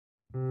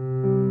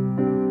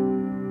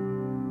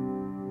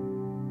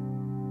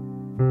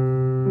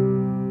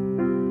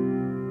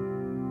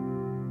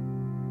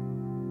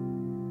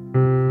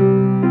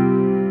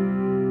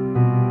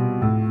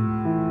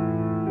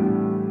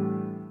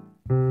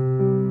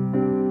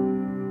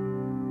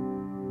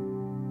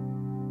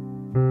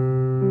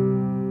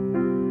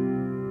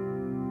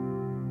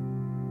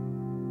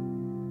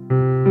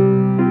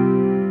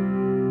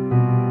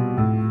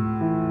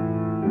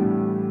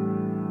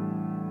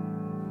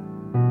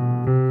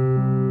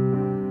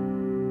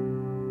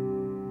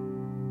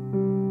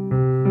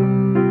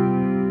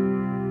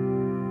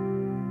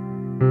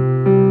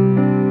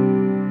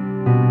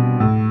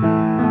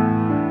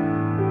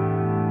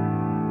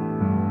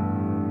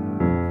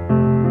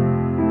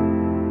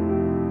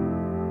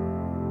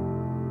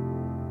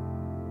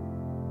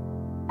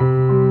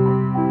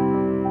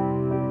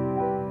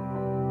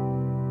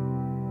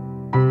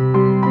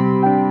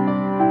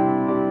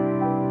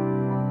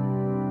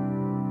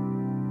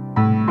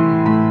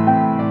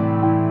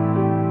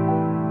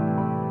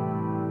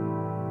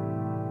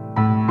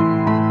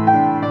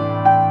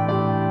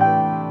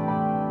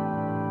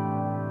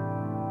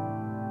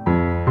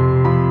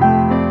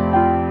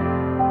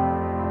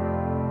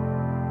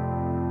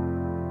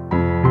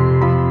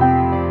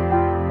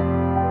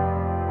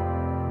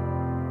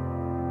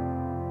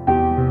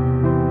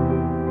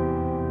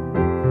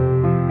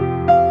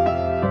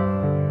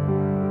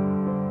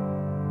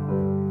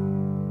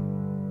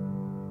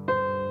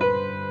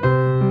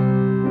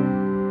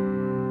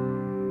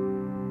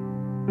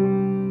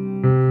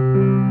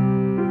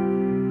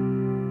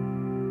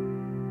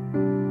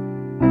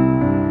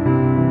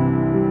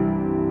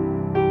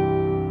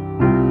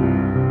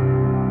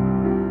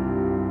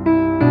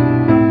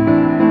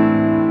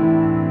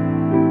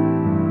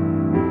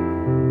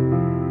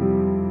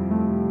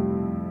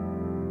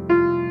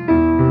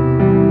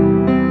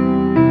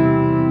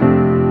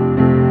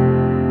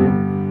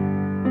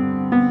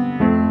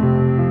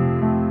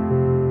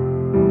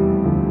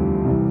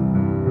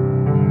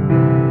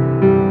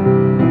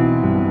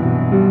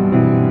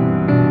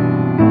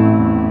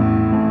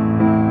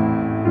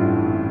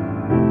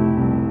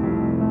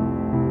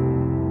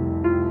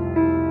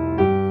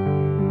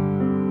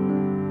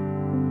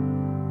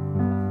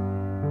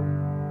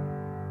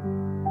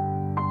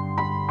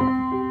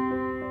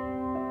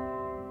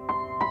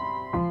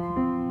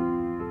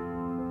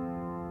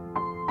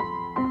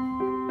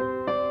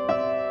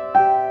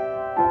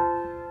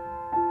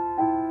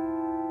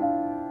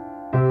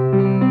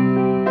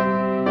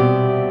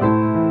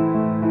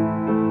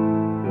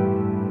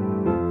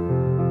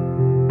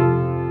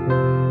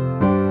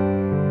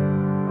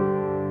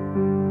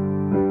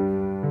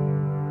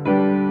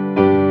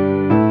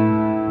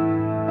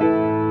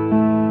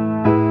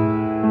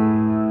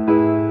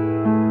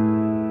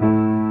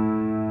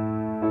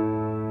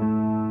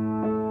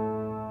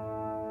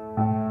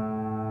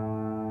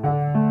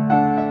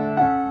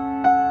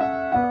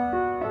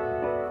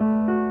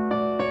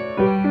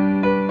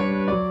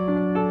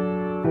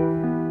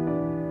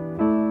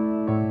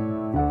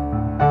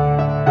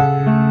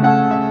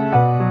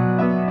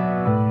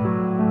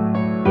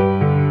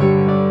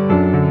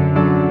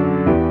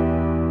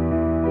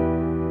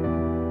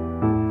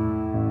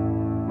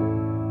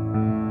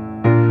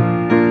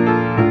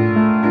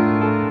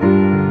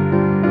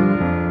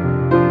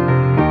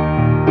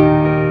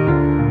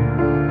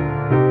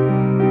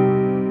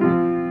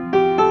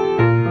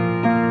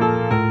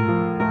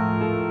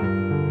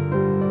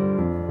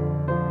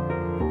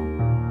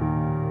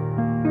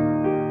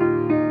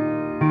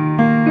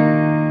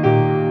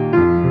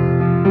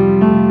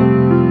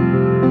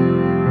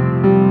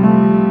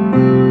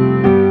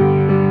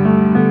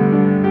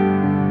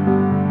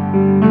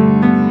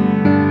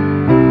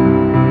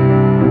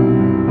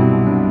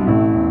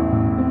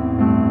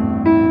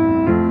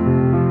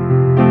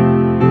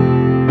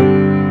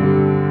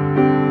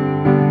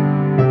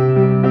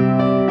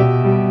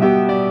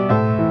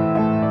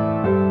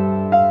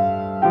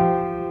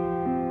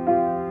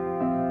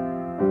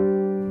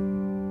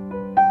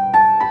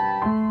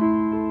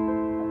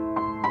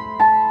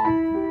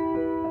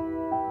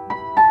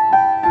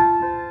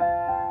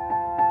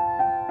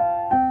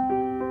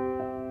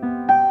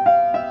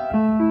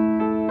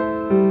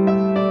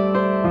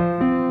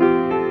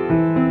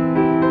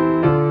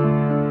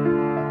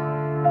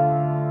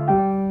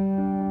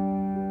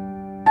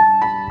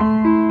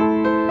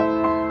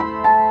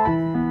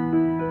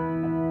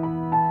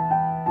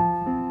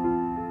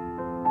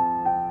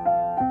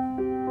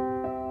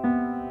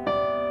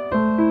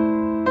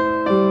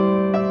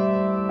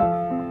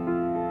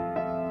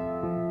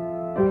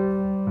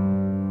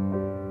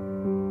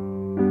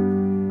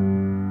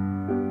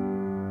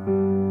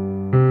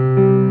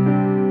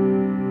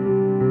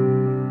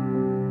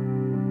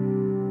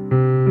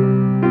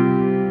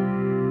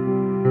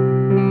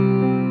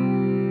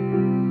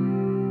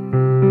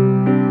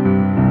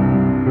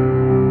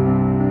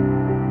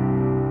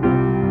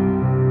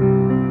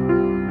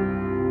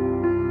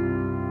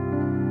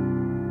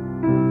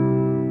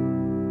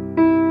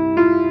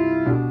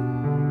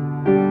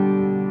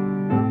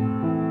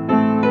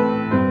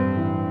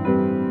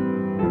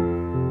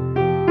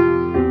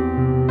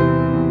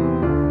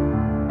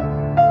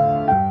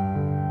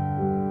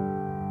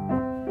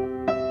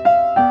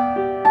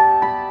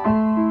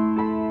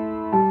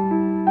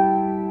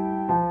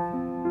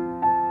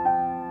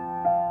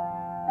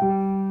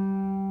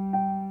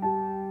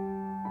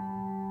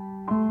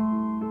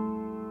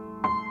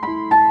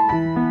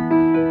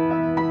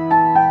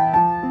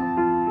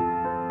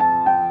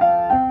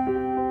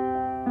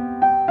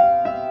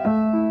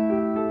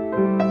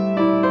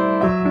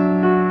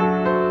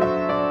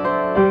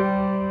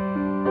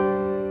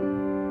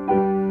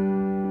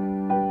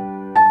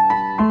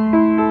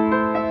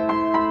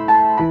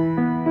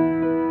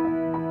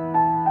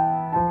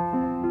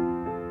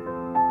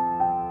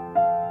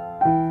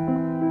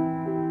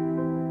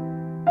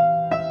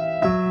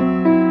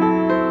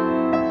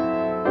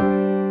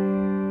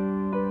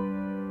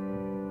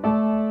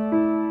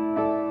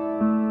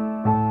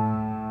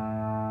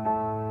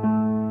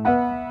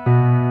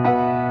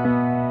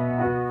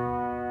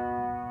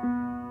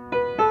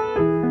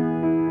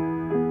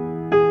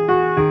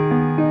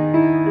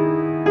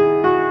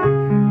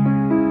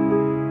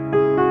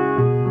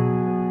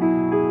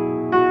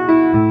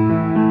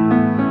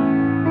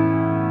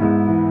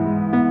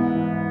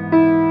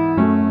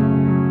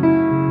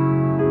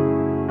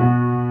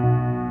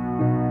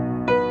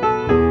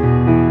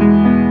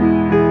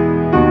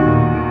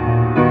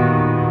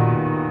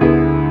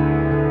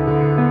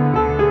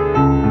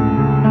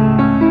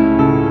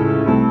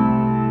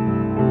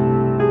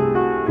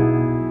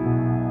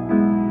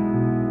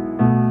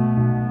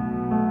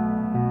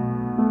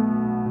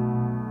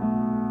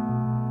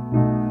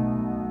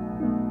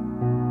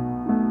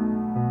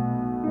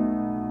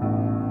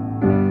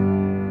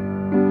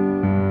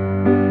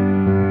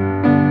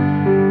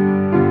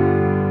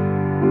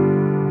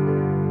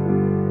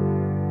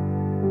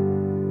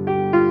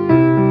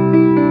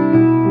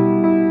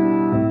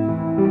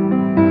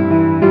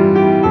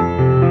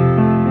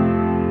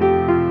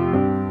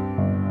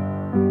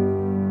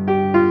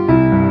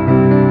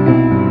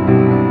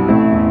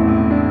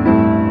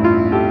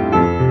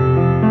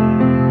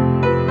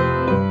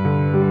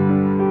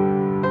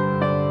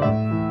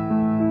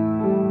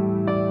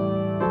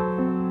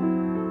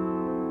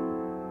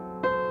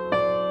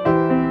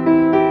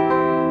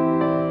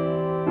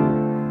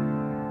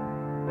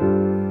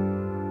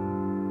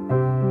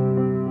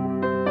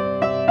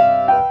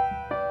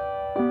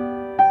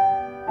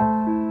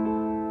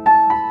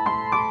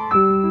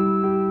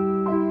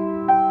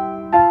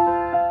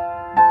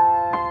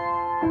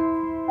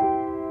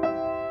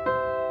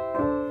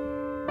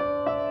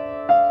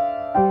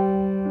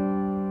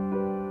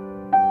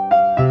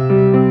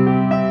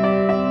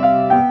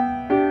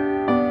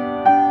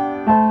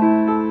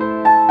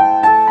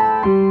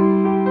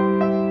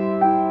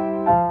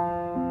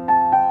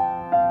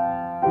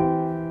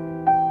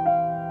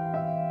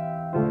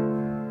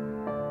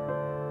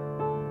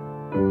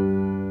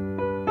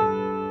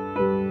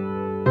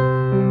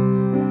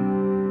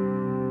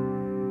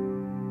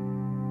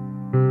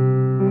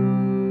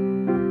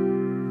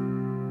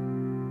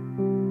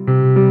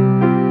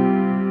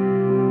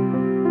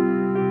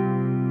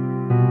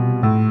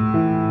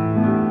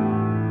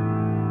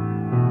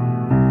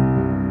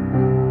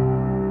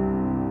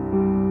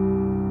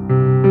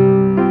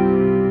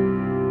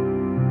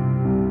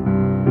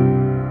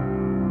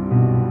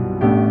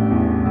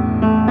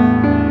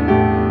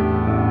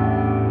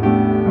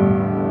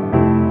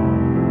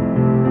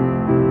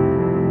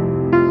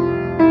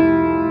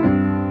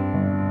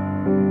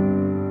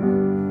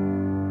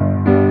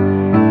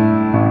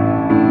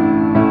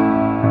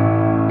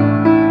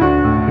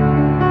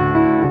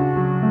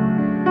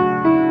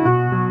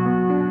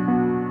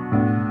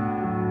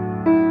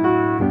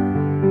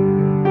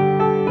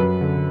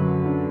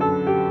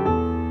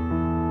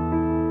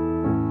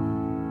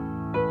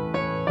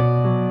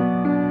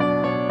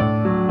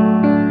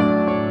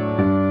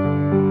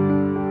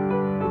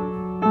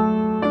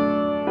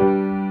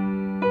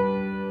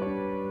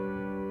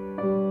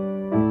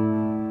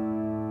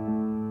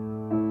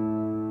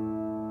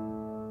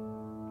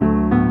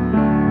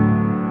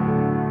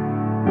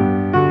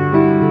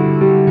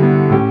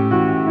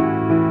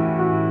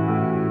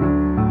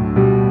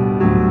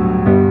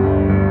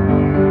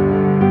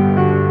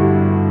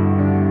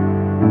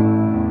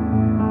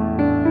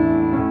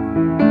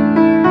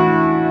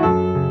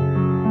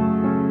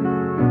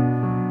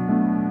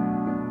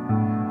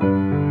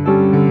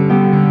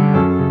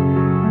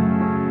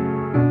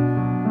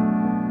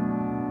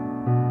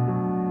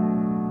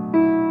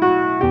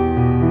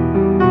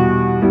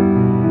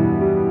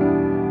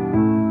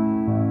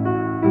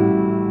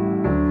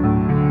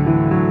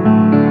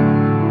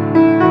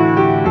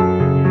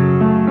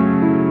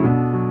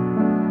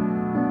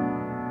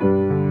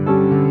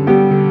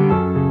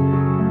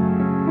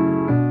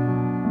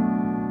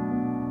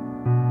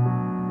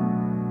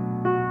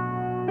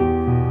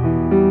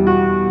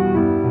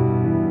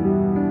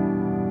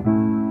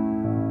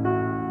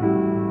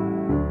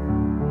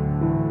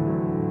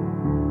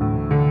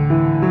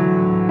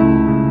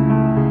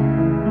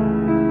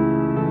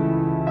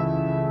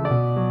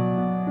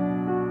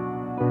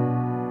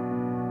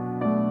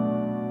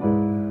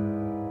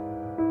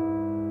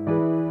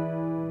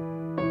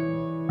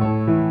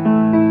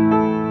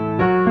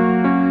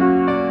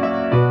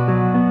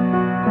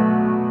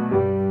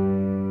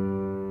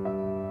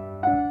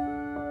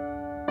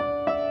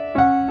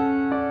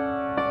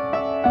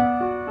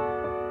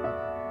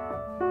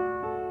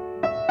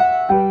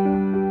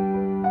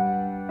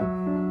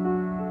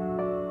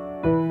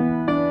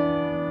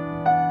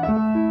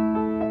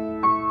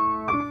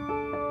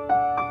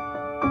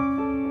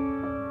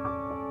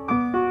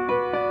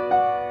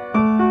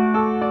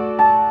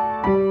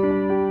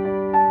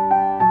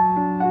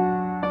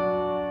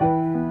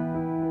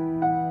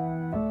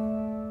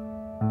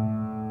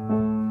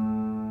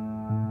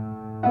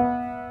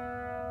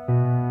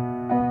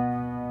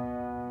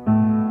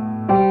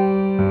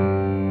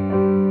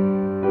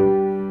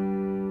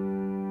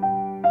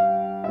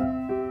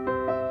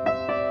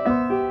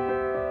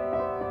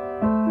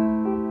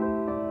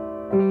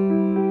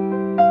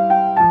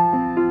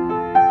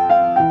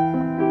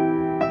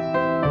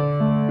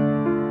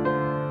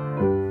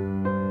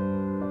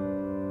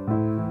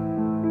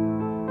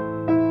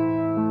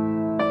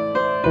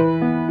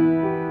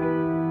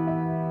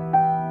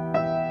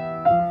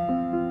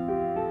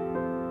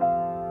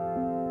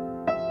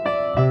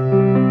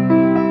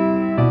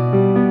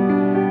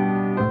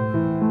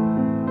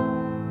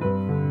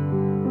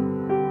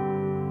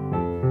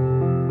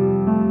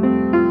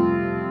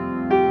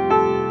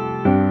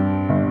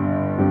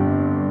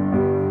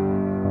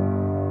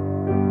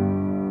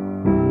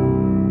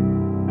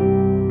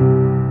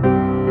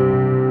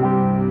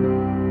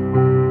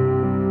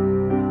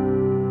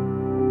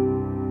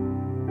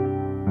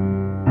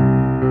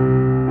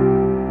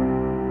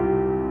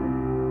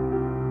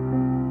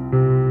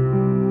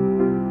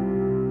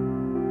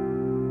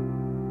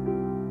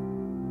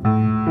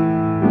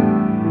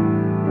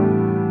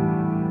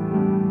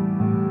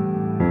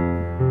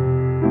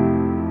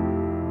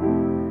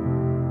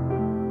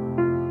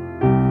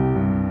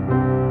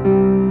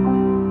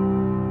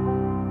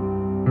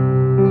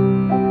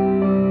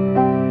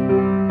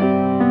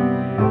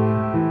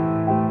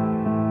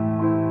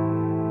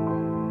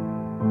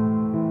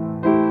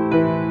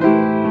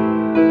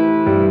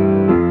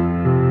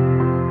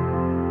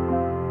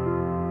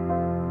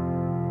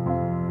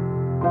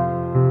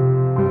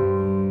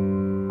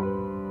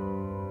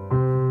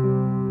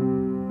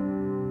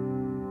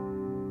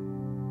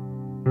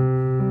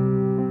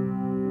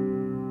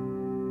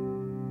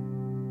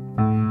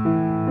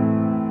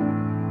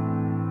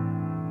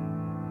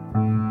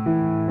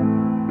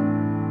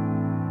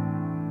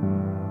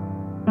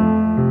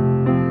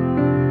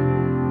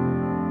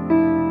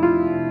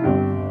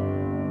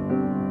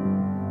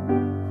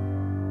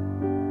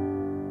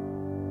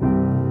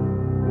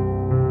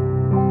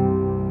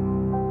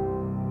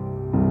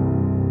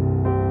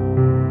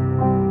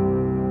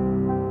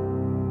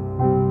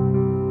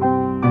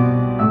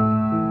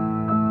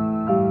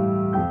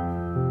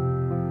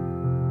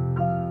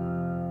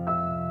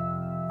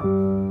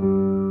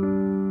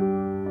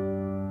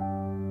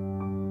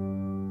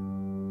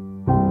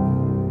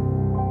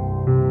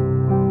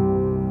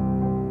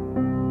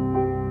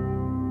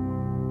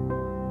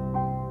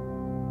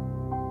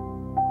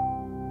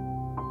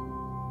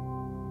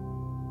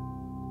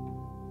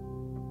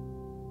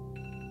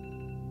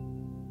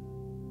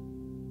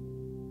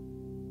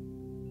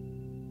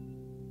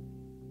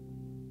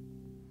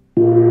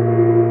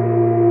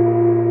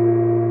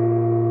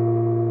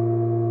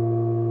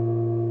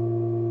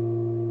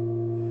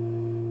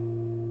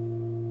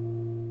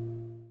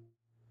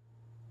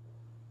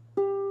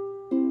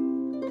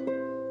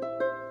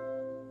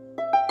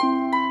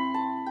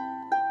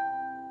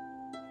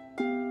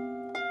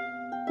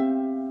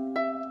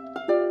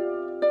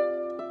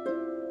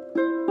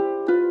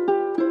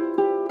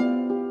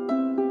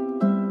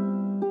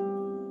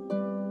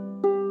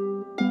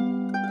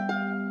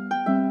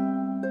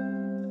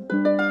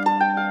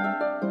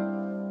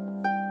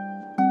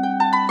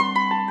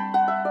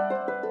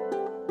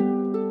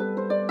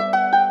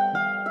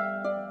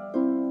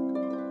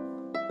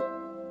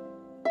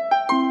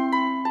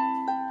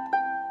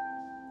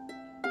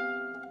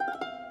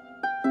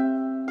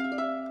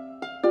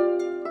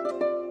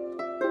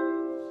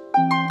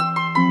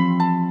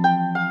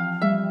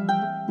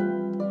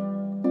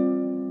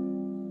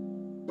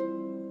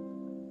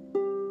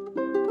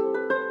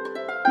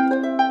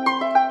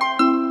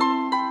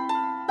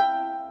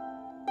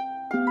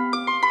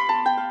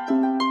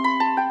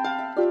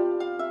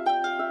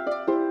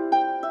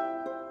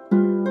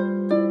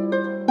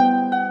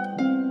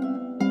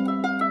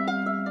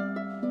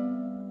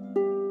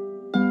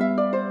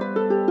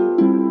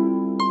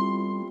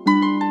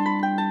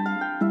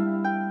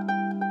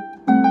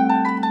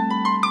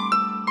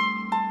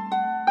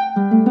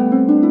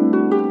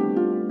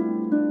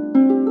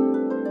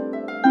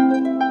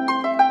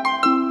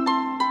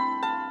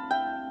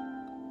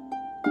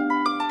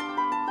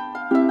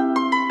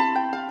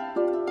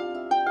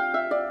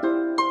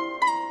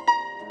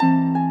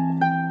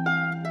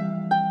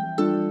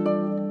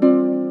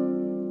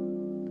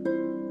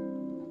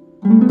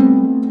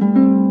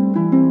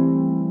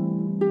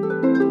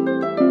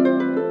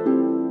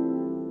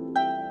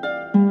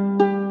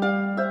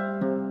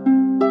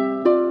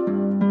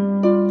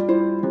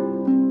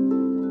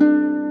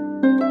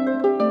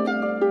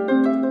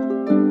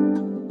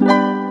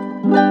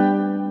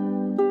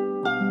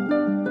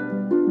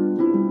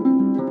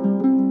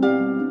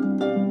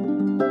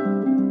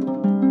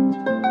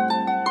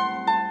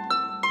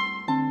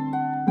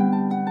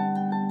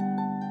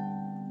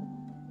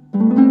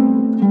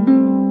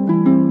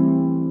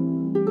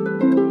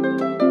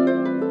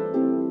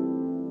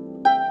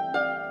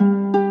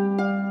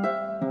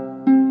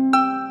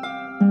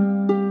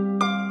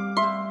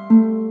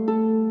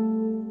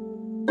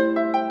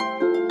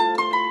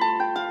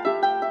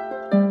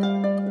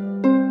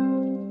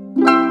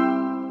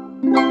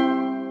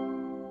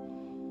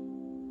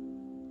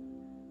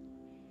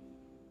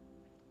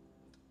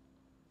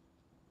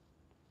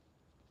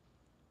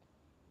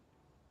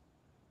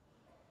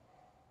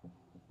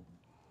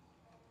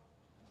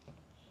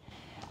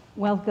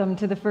Welcome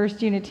to the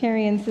First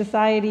Unitarian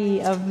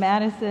Society of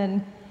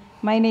Madison.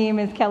 My name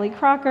is Kelly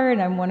Crocker,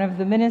 and I'm one of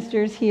the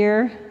ministers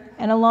here.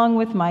 And along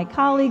with my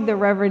colleague, the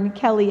Reverend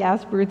Kelly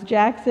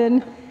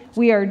Asprooth-Jackson,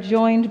 we are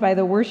joined by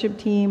the worship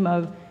team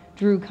of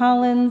Drew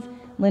Collins,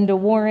 Linda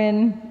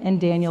Warren, and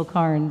Daniel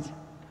Carnes.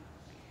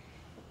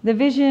 The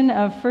vision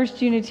of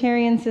First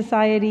Unitarian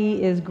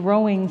Society is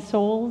growing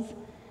souls,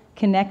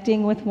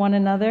 connecting with one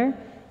another,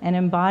 and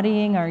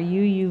embodying our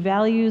UU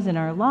values in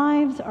our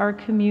lives, our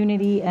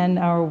community, and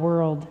our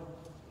world.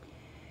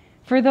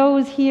 For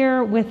those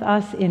here with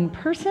us in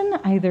person,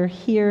 either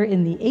here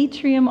in the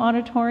Atrium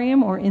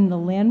Auditorium or in the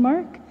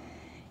Landmark,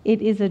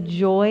 it is a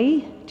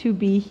joy to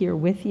be here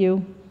with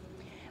you.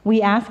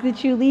 We ask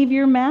that you leave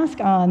your mask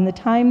on the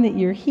time that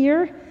you're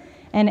here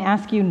and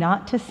ask you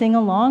not to sing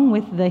along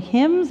with the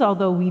hymns,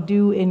 although we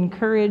do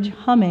encourage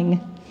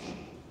humming.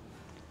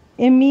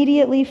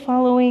 Immediately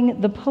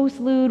following the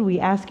postlude, we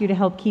ask you to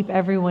help keep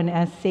everyone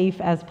as safe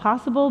as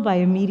possible by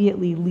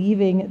immediately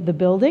leaving the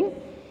building.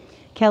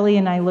 Kelly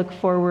and I look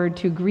forward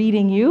to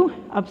greeting you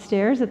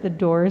upstairs at the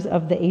doors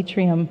of the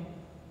atrium.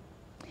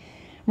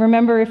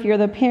 Remember, if you're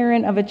the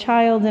parent of a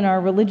child in our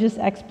religious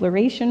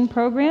exploration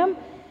program,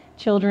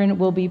 children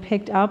will be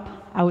picked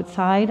up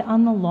outside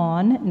on the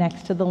lawn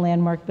next to the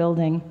Landmark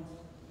building.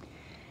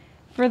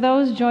 For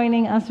those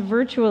joining us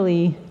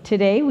virtually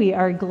today, we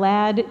are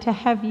glad to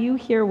have you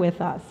here with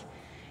us.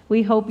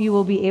 We hope you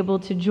will be able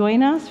to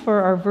join us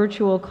for our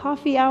virtual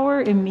coffee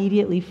hour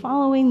immediately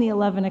following the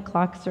 11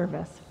 o'clock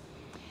service.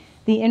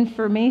 The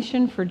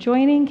information for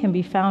joining can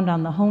be found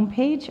on the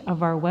homepage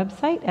of our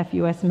website,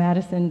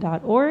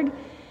 fusmadison.org,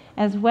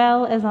 as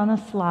well as on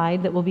a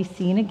slide that will be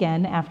seen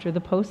again after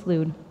the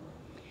postlude.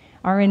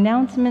 Our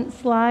announcement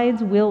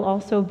slides will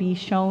also be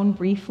shown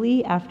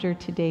briefly after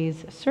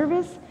today's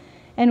service,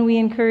 and we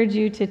encourage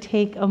you to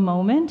take a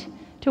moment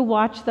to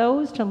watch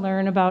those to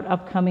learn about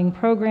upcoming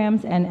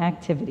programs and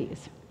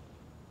activities.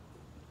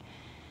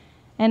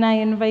 And I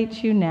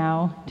invite you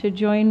now to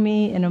join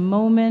me in a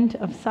moment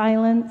of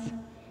silence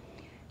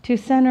to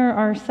center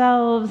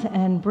ourselves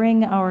and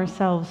bring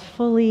ourselves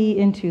fully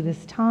into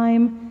this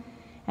time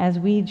as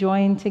we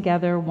join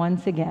together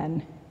once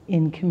again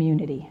in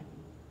community.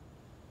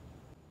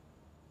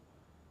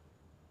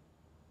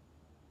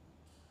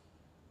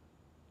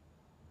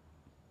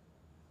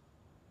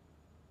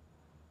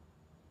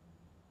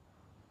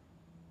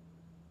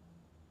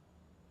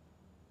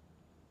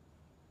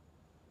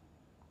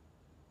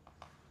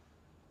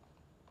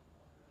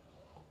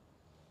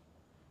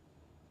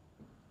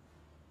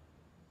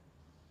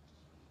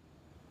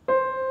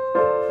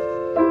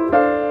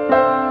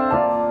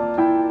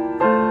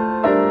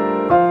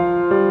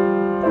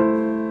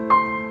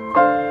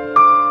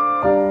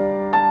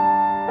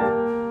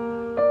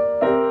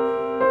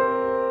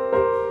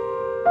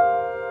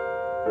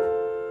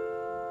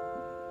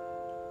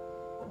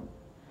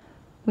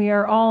 We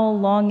are all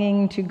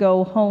longing to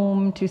go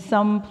home to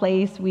some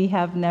place we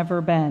have never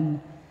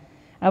been,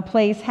 a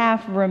place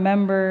half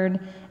remembered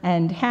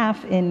and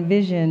half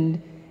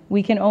envisioned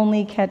we can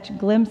only catch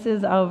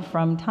glimpses of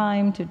from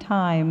time to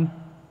time: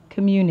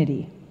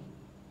 community.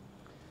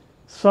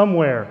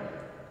 Somewhere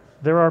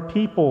there are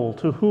people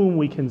to whom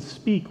we can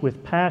speak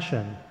with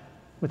passion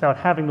without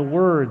having the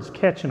words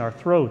catch in our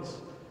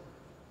throats.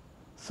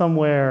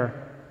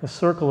 Somewhere a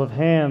circle of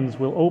hands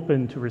will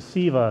open to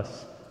receive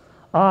us,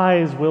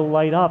 Eyes will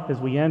light up as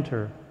we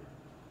enter.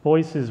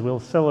 Voices will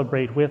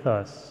celebrate with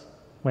us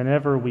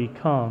whenever we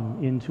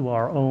come into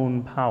our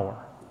own power.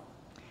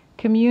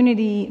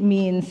 Community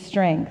means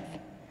strength.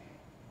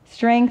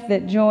 Strength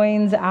that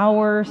joins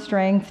our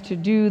strength to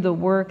do the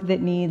work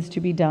that needs to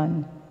be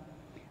done.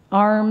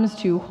 Arms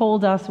to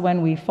hold us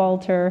when we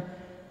falter,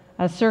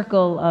 a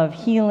circle of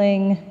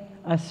healing,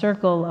 a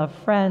circle of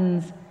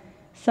friends,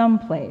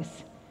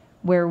 someplace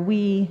where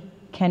we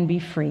can be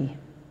free.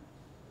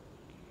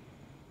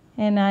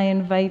 And I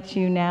invite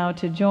you now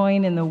to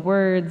join in the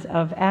words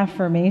of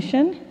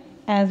affirmation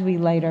as we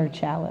light our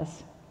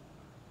chalice.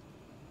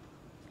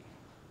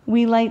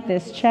 We light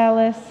this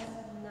chalice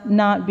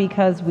not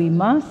because we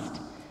must,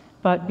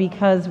 but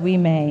because we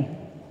may.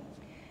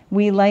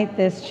 We light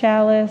this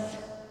chalice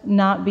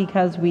not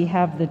because we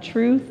have the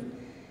truth,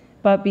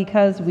 but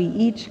because we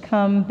each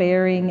come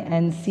bearing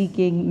and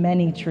seeking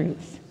many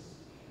truths.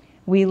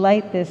 We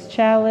light this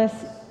chalice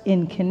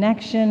in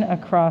connection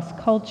across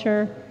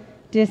culture,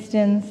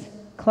 distance,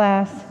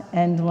 class,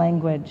 and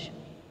language.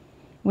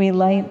 We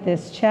light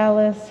this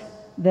chalice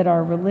that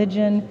our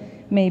religion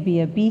may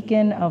be a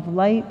beacon of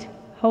light,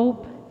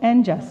 hope,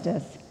 and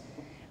justice.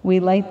 We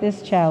light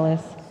this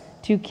chalice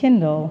to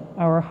kindle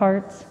our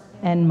hearts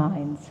and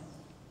minds.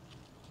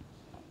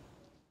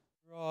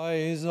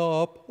 Rise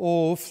up,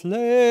 O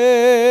flame,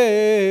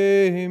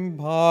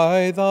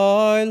 by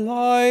thy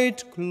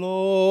light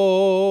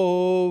glowing.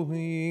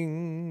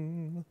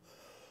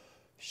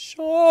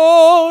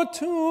 Show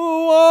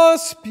to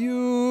us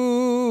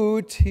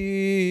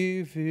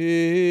beauty,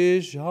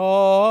 vision,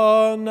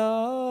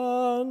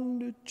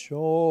 and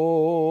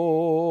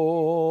joy.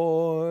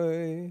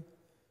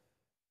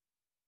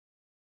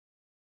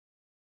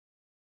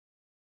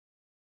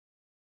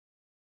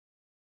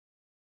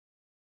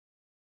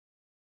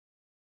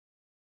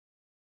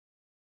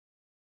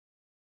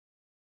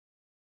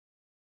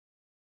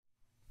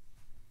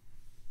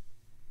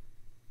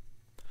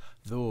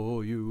 Though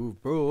you've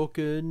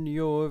broken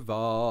your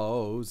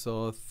vows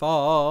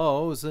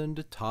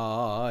 1,000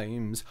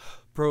 times,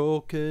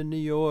 broken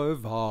your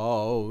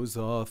vows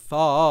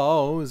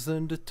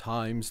 1,000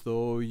 times,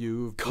 though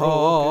you've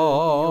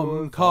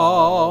come,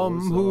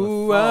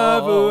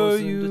 whoever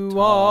you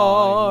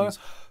are,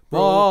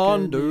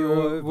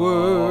 wanderer,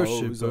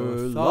 worshipper,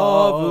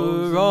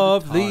 lover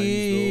of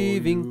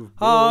leaving,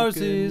 ours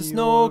is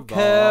no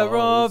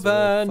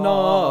caravan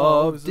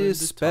of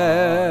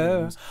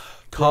despair.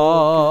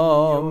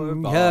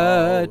 Come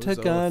yet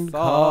again,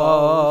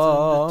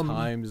 come,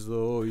 times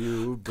though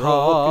you've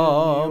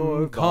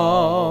come,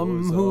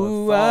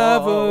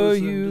 whoever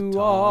you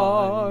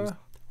are,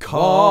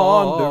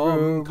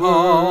 wanderer,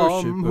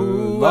 worshipper,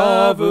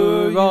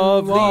 lover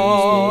of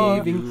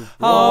leaving,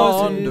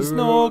 ours is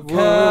no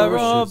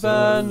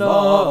caravan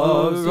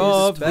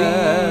of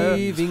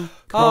leaving,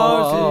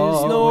 ours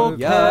is no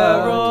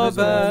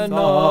caravan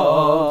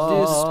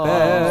of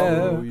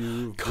despair.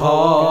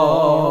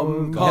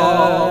 Come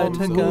yet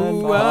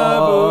again,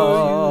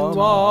 whoever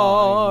you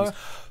are,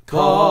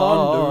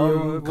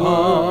 wanderer,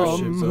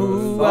 worshipper,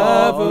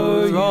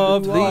 whoever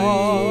of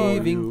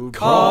leaving,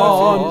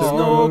 ours is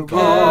no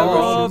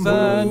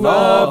caravan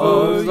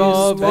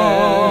of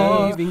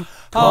leaving,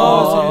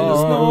 ours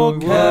is no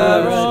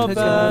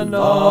caravan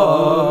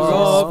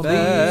of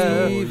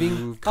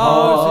leaving,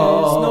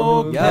 ours is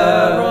no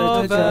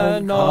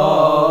caravan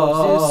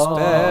of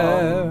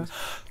despair.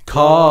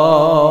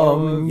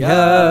 Come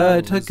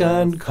yet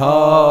again,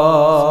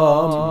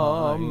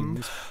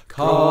 come,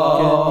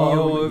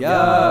 broken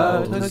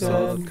yet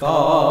again 1,000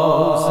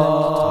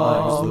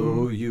 times,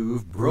 though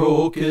you've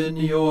broken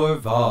your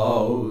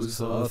vows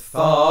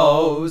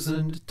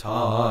 1,000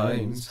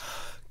 times.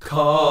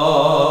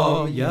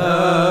 Come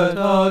yet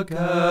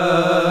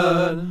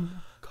again,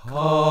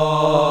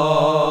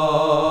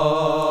 come.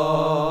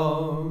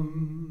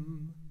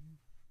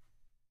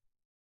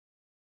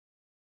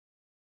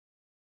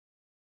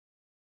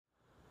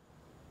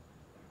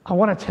 I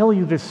want to tell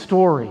you this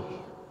story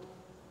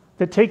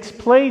that takes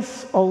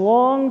place a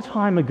long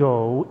time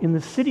ago in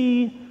the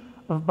city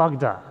of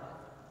Baghdad.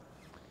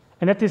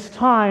 And at this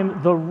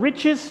time, the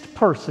richest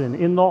person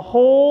in the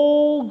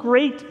whole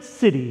great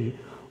city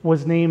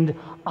was named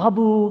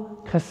Abu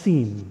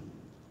Qasim.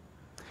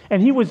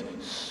 And he was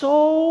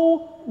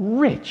so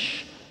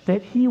rich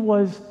that he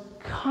was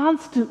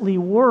constantly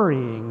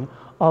worrying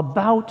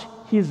about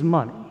his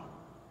money.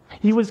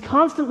 He was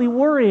constantly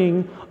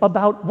worrying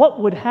about what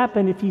would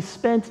happen if he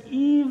spent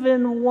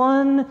even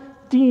 1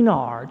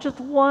 dinar, just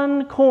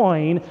 1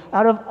 coin,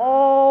 out of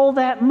all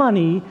that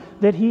money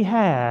that he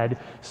had.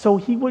 So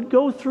he would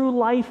go through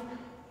life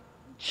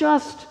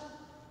just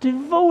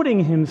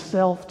devoting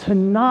himself to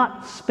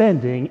not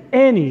spending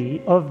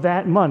any of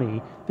that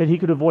money that he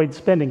could avoid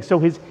spending. So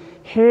his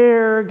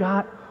hair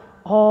got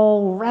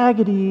all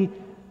raggedy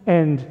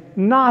and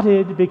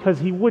knotted because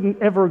he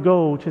wouldn't ever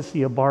go to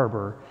see a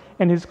barber.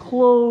 And his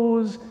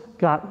clothes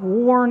got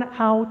worn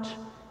out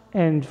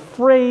and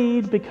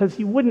frayed because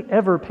he wouldn't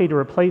ever pay to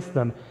replace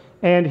them.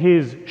 And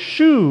his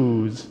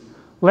shoes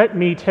Let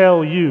me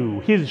tell you,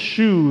 his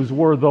shoes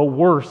were the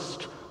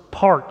worst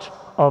part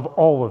of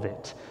all of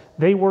it.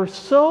 They were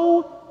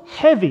so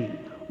heavy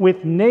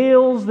with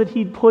nails that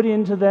he'd put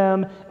into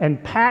them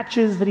and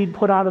patches that he'd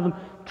put out of them,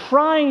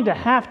 trying to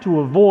have to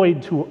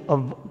avoid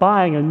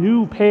buying a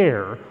new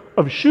pair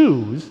of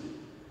shoes,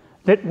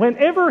 that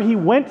whenever he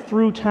went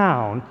through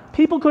town,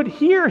 people could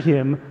hear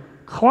him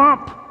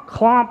clomp,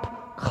 clomp,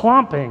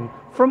 clomping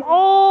from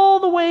all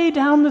the way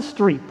down the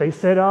street. They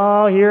said,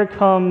 "Oh, here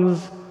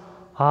comes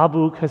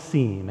Abu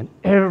Qasim." And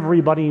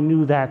everybody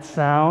knew that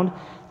sound,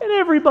 and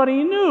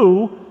everybody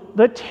knew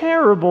the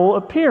terrible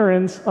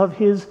appearance of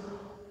his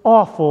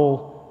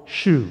awful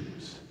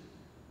shoes.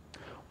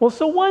 Well,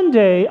 so one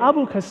day,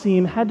 Abu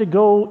Qasim had to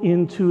go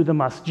into the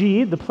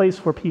masjid, the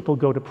place where people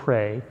go to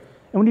pray.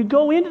 And when you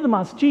go into the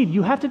masjid,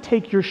 you have to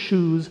take your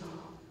shoes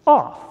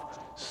off.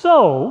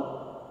 So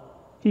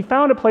he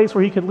found a place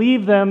where he could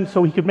leave them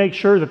so he could make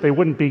sure that they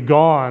wouldn't be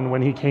gone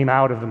when he came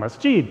out of the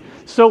masjid.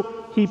 So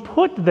he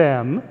put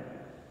them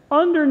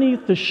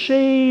underneath the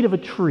shade of a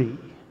tree.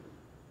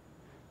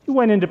 He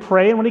went in to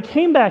pray, and when he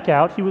came back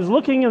out, he was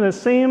looking in the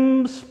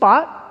same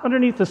spot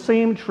underneath the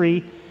same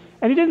tree,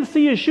 and he didn't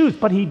see his shoes,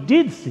 but he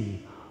did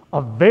see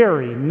a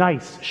very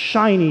nice,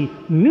 shiny,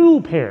 new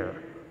pair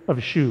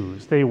of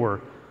shoes. They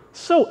were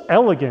so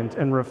elegant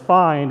and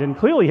refined and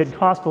clearly had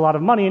cost a lot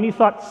of money, and he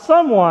thought,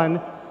 someone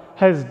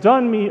has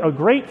done me a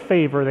great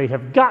favor. They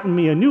have gotten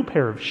me a new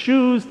pair of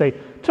shoes. They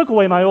took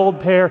away my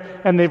old pair,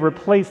 and they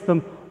replaced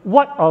them.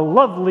 What a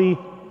lovely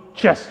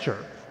gesture.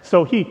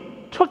 So he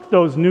took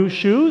those new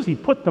shoes, he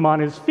put them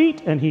on his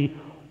feet, and he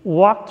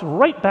walked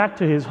right back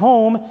to his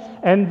home.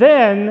 And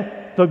then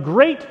the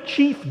great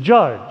chief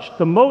judge,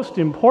 the most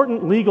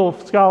important legal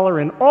scholar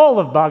in all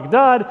of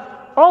Baghdad,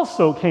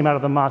 also came out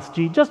of the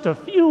masjid just a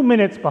few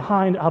minutes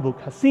behind Abu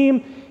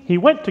Qasim. He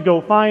went to go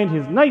find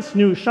his nice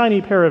new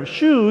shiny pair of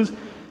shoes,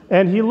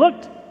 and he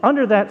looked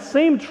under that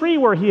same tree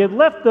where he had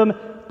left them,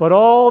 but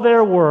all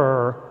there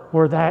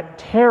were that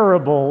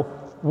terrible,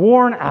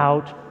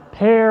 worn-out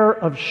pair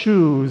of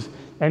shoes,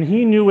 and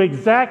he knew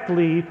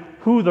exactly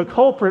who the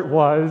culprit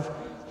was.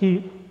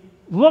 He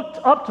looked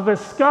up to the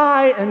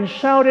sky and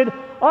shouted,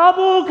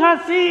 "Abu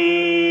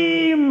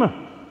Qasim!"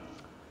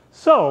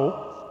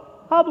 So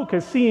Abu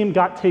Qasim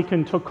got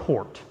taken to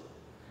court,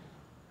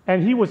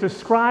 and he was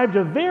ascribed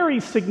a very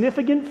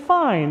significant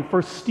fine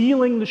for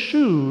stealing the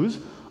shoes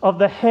of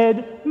the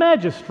head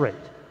magistrate.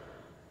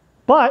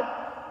 But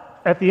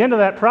at the end of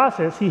that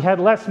process, he had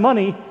less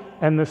money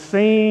and the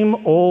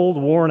same old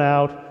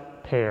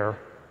worn-out pair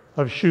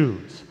of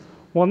shoes.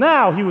 Well,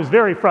 now he was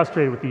very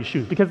frustrated with these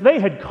shoes because they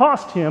had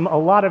cost him a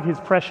lot of his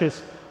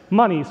precious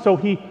money. So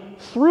he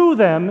threw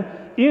them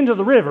into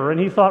the river, and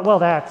he thought, well,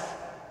 that's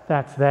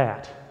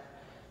that.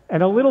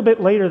 And a little bit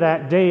later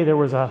that day, there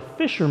was a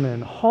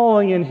fisherman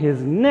hauling in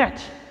his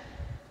net,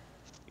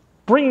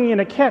 bringing in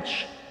a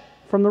catch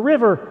from the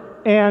river,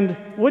 and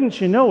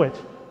wouldn't you know it,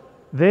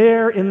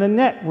 there in the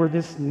net were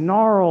this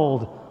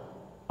gnarled,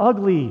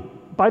 ugly,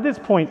 by this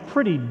point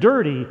pretty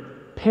dirty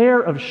pair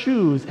of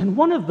shoes, and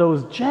one of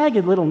those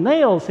jagged little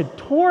nails had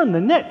torn the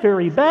net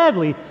very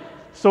badly.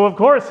 So of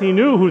course he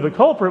knew who the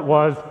culprit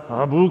was,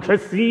 Abu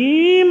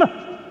Qasim.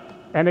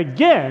 And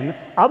again,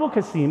 Abu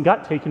Qasim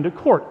got taken to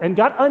court and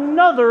got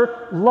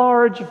another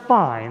large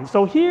fine.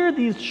 So here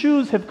these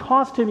shoes have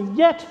cost him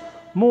yet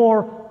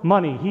more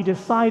money. He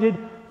decided,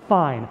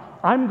 fine,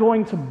 I'm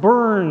going to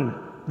burn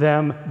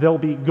them. They'll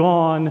be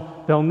gone.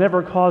 They'll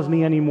never cause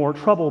me any more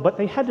trouble. But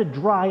they had to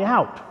dry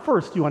out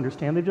first, you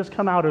understand. They've just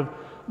come out of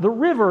the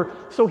river.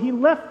 So he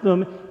left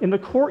them in the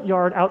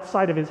courtyard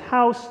outside of his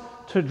house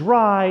to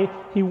dry.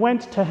 He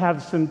went to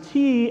have some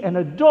tea, and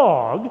a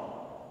dog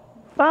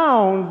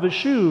found the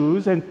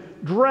shoes and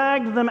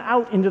dragged them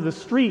out into the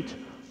street,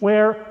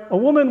 where a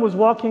woman was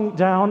walking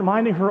down,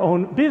 minding her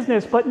own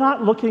business, but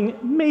not looking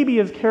maybe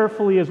as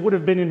carefully as would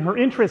have been in her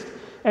interest.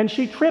 And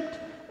she tripped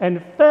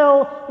and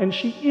fell, and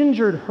she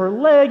injured her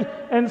leg.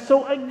 And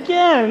so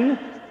again,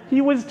 he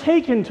was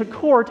taken to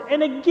court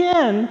and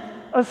again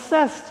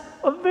assessed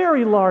a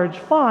very large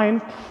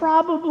fine,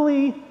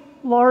 probably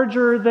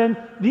larger than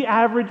the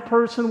average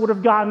person would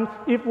have gotten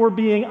if we're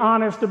being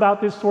honest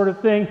about this sort of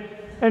thing.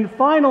 And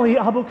finally,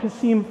 Abu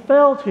Qasim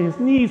fell to his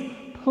knees,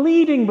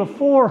 pleading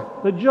before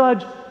the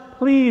judge,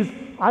 please,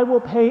 I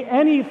will pay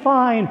any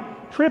fine,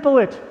 triple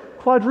it,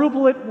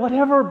 quadruple it,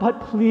 whatever,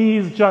 but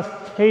please just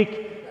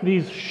take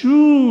these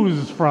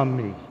shoes from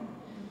me.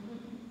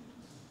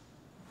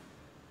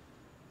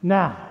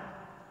 Now,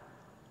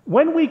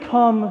 when we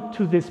come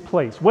to this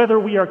place, whether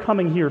we are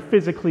coming here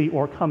physically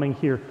or coming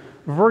here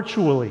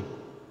virtually,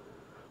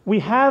 we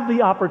have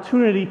the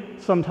opportunity,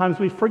 sometimes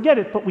we forget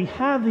it, but we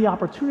have the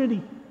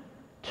opportunity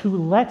to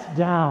let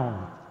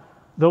down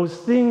those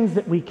things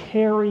that we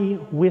carry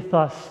with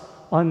us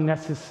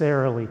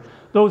unnecessarily,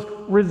 those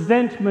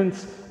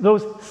resentments,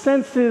 those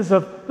senses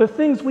of the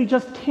things we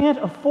just can't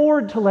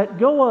afford to let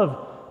go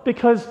of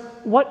because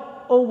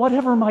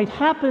whatever might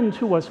happen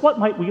to us, what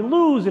might we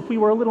lose if we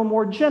were a little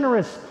more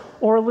generous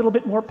or a little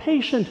bit more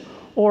patient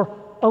or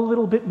a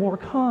little bit more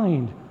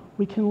kind?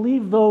 We can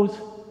leave those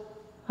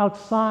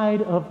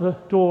outside of the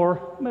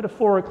door,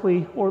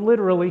 metaphorically or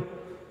literally,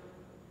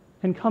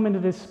 and come into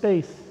this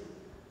space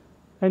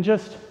and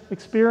just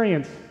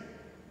experience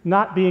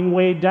not being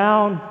weighed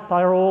down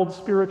by our old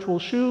spiritual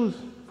shoes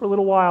for a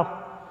little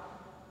while.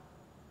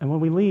 And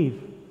when we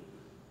leave,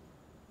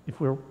 if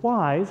we're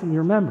wise and we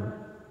remember,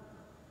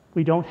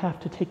 we don't have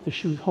to take the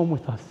shoes home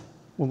with us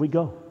when we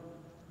go.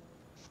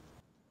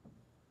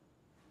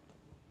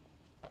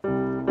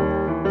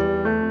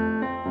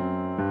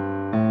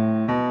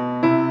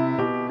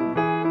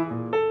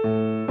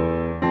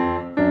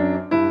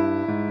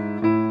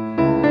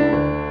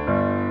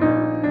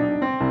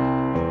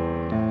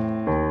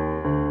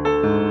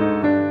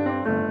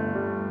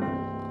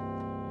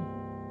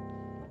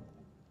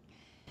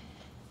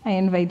 I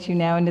invite you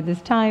now into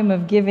this time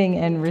of giving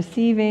and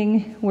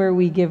receiving, where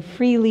we give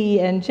freely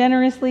and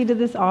generously to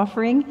this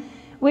offering,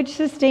 which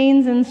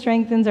sustains and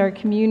strengthens our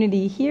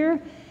community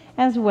here,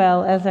 as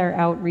well as our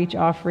outreach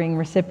offering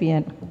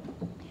recipient.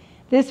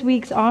 This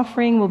week's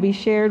offering will be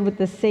shared with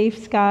the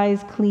Safe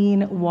Skies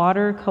Clean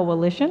Water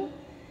Coalition,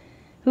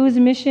 whose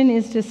mission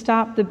is to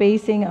stop the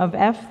basing of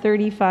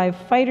F-35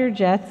 fighter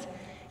jets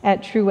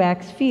at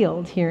Truax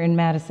Field here in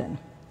Madison.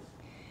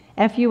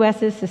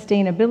 FUS's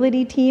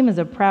sustainability team is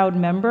a proud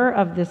member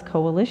of this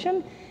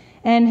coalition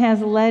and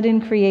has led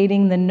in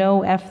creating the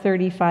No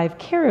F-35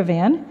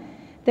 caravan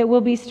that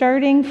will be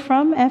starting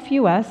from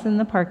FUS in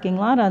the parking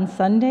lot on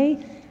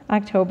Sunday,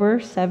 October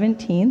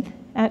 17th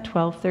at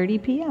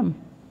 12:30 p.m.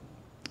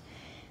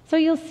 So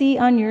you'll see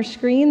on your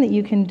screen that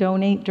you can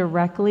donate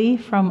directly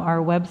from our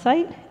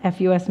website,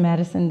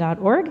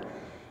 fusmadison.org.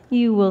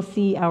 You will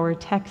see our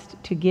text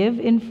to give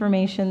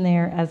information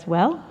there as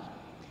well.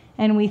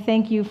 And we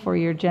thank you for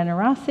your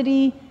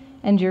generosity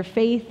and your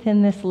faith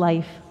in this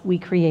life we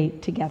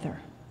create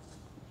together.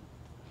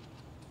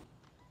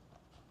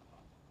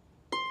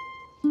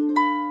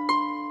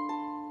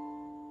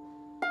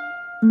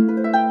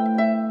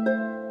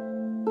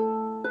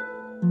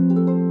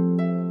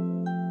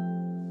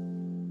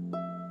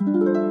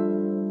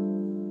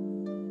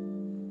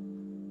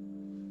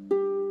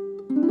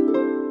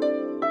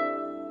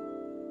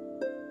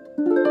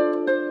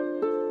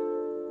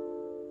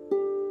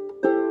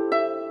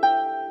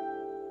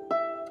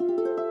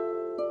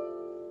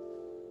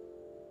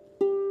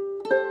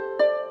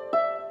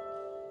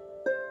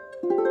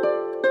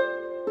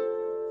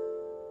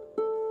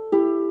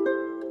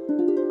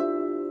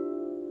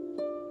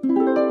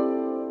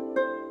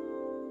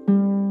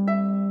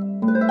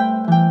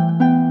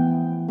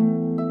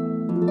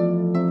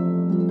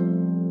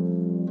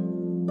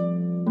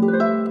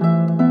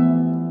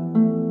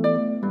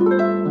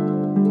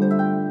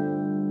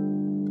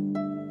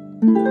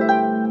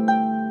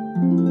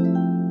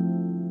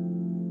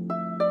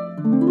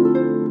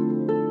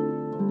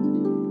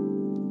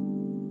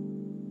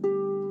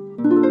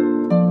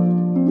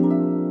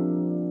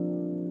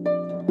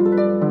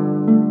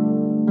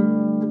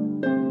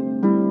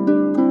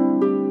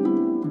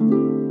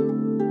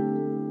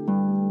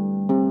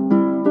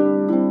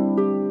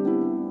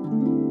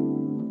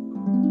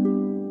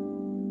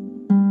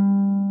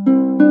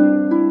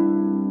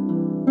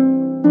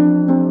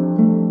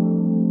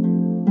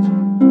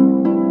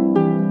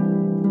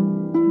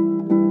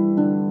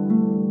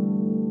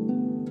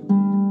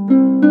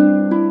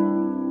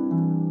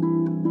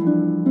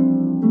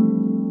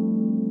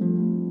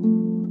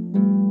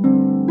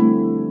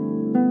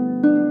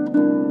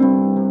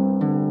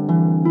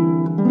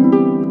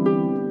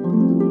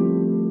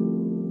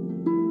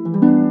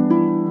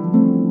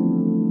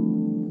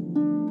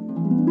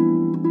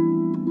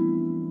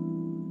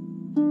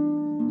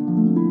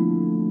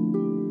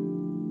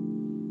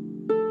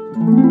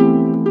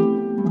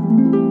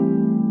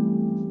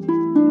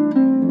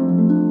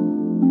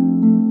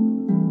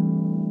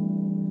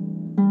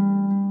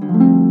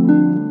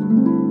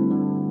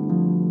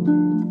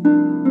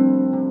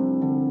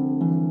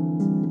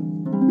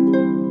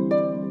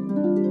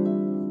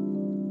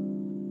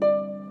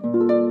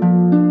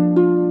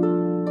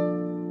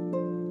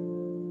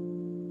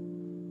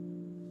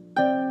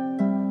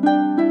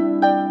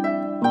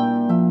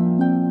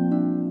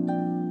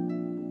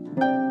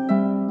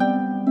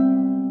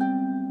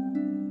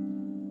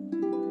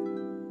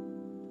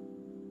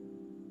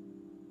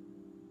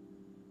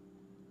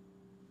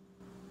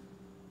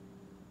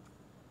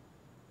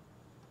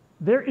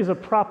 There is a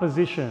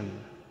proposition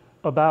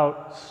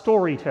about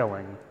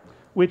storytelling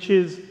which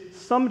is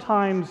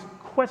sometimes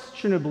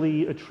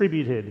questionably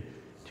attributed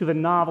to the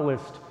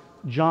novelist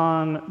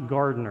John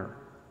Gardner,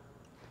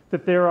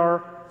 that there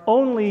are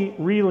only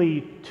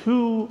really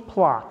two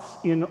plots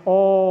in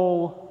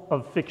all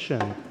of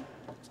fiction.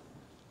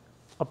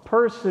 A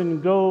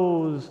person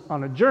goes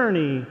on a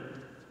journey,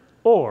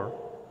 or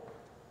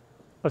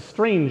a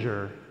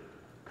stranger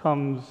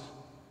comes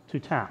to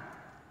town.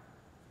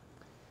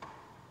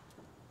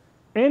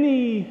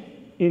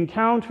 Any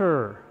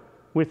encounter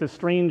with a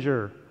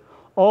stranger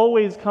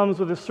always comes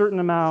with a certain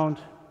amount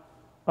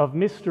of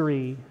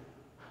mystery,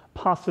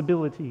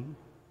 possibility,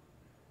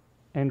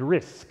 and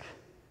risk.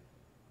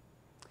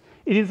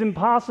 It is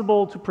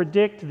impossible to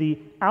predict the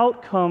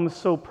outcome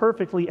so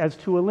perfectly as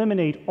to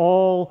eliminate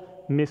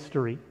all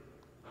mystery,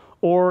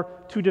 or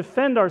to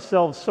defend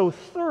ourselves so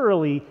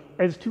thoroughly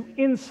as to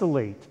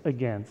insulate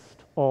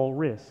against all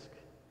risk.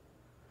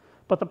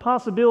 But the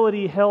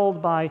possibility held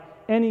by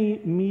any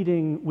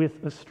meeting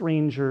with a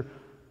stranger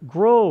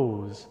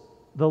grows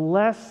the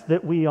less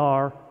that we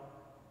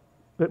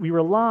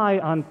rely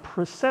on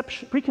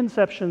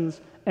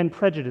preconceptions and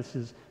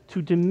prejudices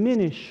to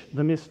diminish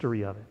the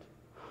mystery of it,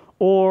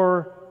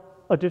 or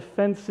a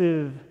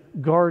defensive,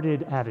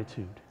 guarded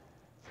attitude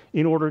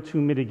in order to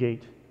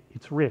mitigate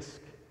its risk.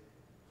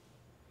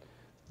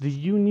 The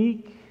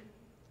unique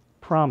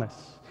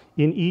promise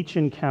in each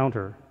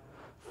encounter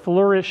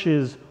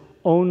flourishes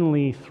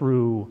only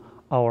through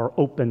our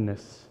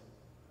openness.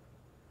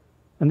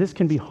 And this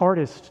can be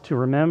hardest to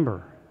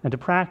remember and to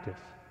practice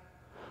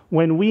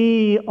when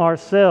we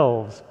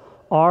ourselves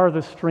are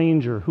the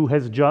stranger who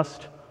has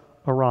just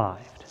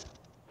arrived,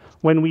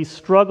 when we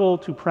struggle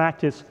to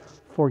practice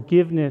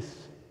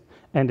forgiveness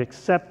and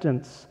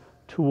acceptance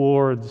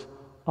towards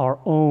our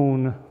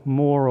own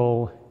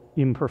moral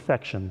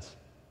imperfections.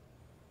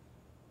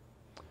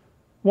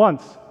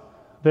 Once,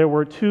 there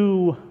were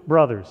two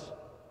brothers,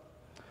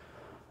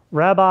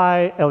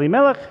 Rabbi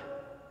Elimelech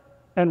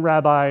and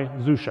Rabbi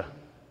Zusha.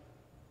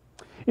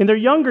 In their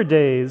younger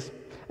days,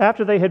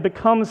 after they had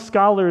become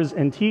scholars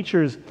and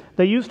teachers,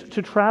 they used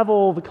to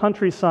travel the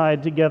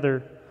countryside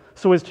together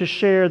so as to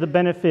share the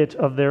benefit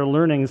of their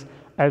learnings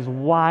as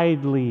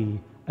widely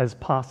as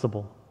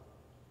possible.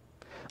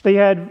 They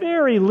had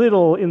very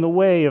little in the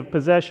way of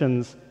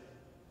possessions,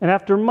 and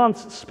after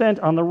months spent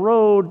on the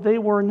road, they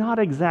were not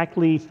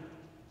exactly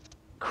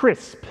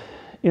crisp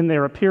in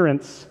their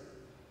appearance.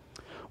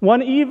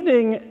 One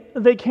evening,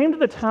 they came to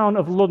the town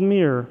of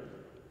Lodmir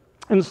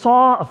and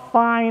saw a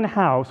fine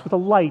house with a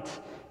light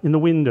in the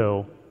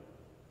window.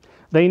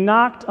 They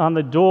knocked on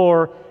the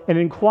door and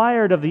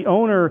inquired of the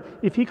owner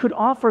if he could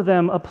offer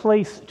them a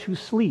place to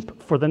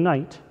sleep for the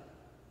night.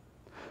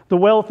 The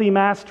wealthy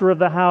master of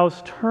the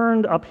house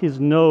turned up his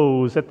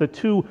nose at the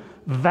two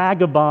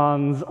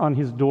vagabonds on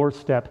his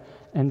doorstep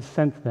and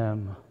sent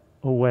them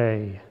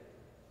away.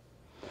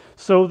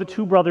 So the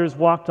two brothers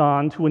walked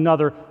on to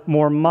another,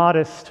 more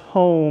modest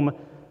home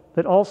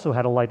that also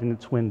had a light in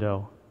its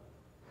window.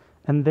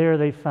 And there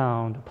they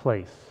found a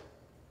place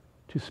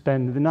to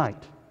spend the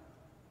night.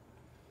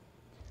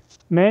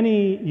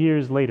 Many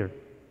years later,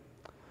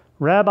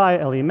 Rabbi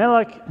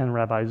Elimelech and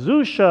Rabbi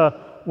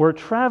Zusha were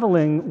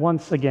traveling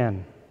once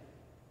again.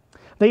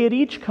 They had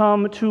each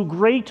come to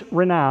great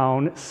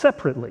renown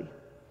separately,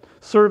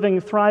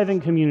 serving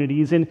thriving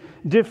communities in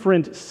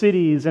different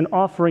cities and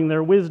offering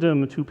their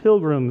wisdom to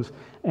pilgrims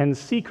and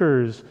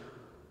seekers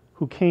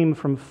who came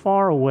from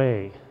far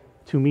away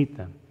to meet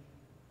them.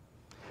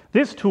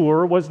 This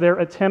tour was their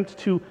attempt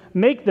to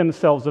make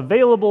themselves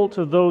available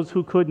to those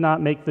who could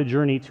not make the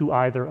journey to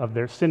either of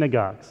their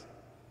synagogues.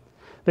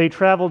 They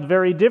traveled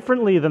very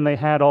differently than they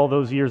had all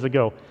those years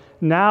ago.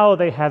 Now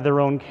they had their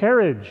own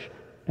carriage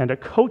and a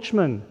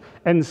coachman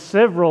and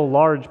several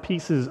large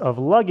pieces of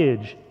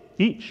luggage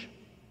each.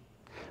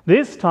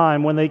 This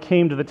time, when they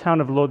came to the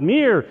town of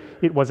Lodmir,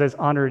 it was as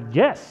honored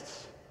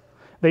guests.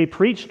 They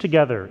preached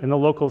together in the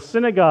local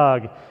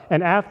synagogue,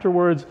 and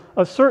afterwards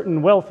a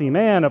certain wealthy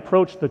man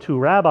approached the two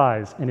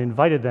rabbis and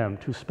invited them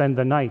to spend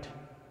the night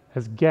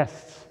as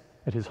guests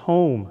at his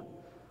home.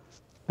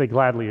 They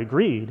gladly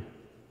agreed.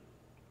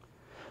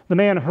 The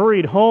man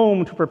hurried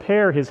home to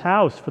prepare his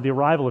house for the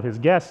arrival of his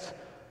guests,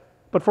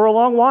 but for a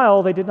long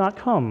while they did not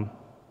come.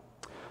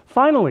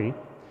 Finally,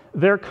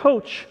 their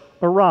coach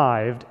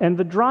arrived, and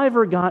the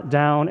driver got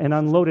down and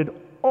unloaded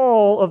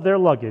all of their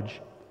luggage.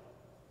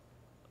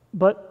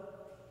 But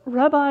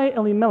Rabbi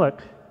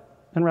Elimelech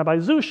and Rabbi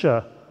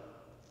Zusha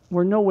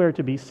were nowhere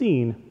to be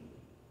seen.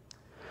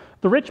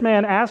 The rich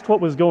man asked what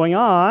was going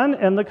on,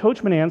 and the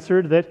coachman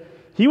answered that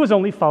he was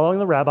only following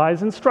the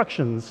rabbi's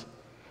instructions.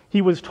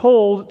 He was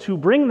told to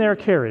bring their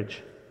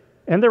carriage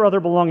and their other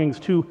belongings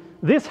to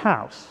this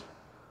house,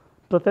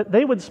 but that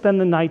they would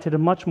spend the night at a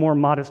much more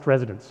modest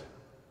residence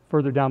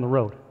further down the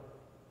road.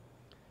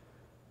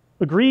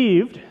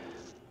 Aggrieved,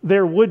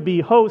 their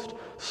would-be host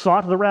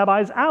sought the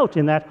rabbis out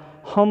in that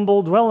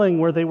humble dwelling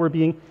where they were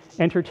being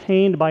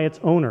entertained by its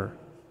owner,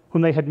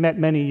 whom they had met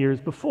many years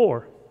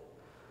before.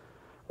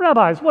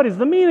 "Rabbis, what is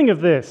the meaning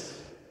of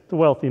this?" the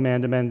wealthy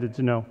man demanded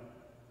to know.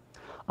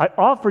 "I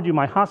offered you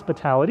my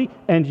hospitality,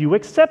 and you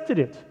accepted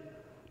it.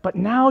 But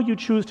now you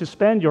choose to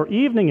spend your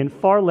evening in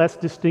far less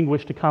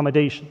distinguished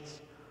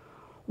accommodations.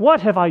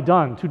 What have I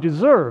done to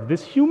deserve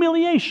this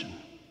humiliation?"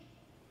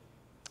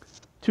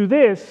 To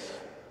this,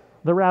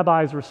 the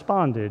rabbis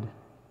responded,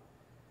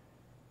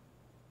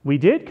 "We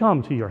did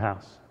come to your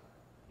house.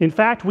 In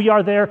fact, we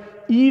are there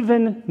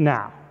even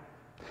now.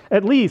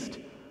 At least,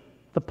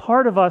 the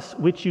part of us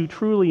which you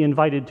truly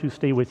invited to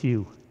stay with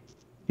you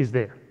is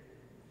there.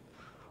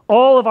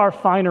 All of our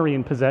finery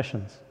and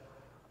possessions,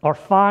 our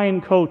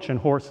fine coach and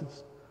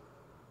horses.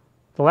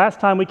 The last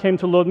time we came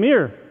to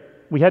Lodmir,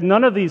 we had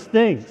none of these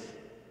things,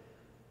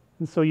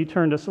 and so you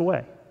turned us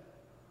away.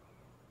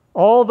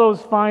 All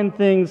those fine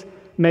things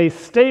may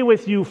stay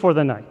with you for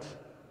the night.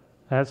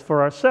 As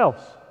for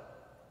ourselves,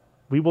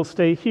 we will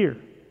stay here,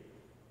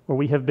 where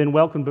we have been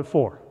welcomed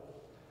before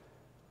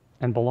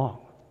and belong.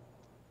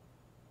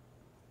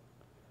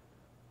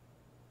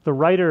 The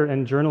writer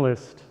and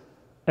journalist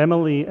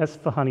Emily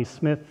Esfahani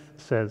Smith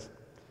says,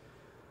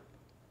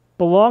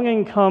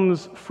 belonging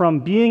comes from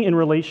being in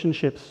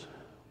relationships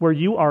where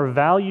you are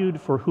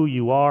valued for who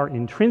you are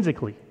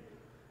intrinsically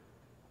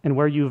and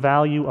where you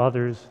value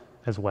others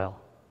as well.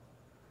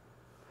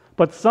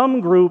 But some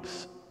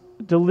groups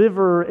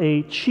deliver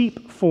a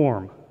cheap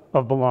form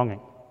of belonging.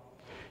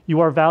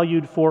 You are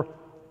valued for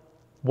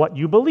what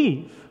you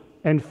believe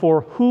and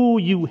for who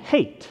you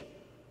hate,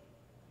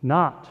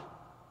 not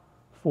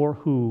for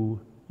who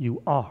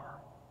you are.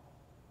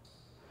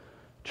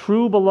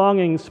 True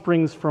belonging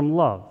springs from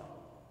love.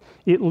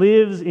 It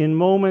lives in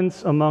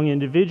moments among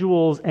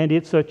individuals, and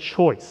it's a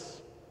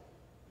choice.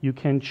 You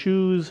can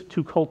choose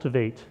to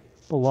cultivate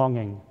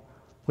belonging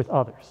with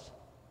others.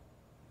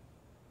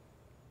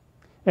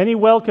 Any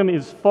welcome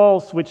is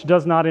false which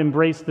does not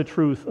embrace the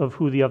truth of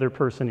who the other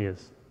person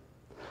is.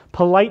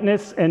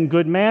 Politeness and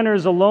good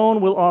manners alone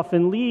will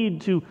often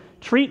lead to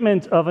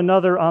treatment of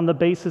another on the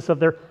basis of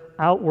their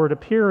outward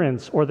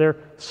appearance or their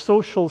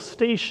social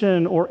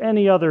station or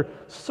any other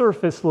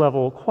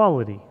surface-level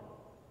quality.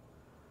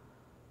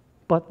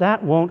 But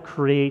that won't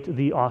create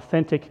the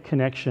authentic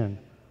connection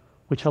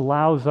which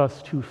allows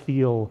us to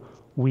feel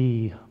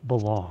we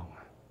belong.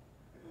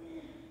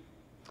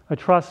 I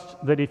trust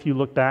that if you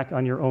look back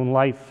on your own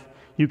life,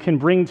 you can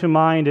bring to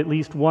mind at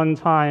least one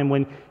time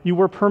when you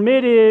were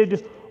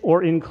permitted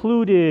or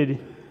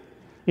included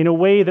in a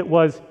way that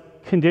was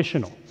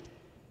conditional,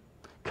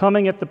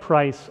 coming at the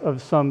price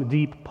of some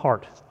deep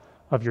part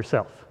of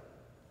yourself.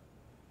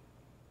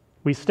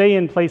 We stay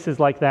in places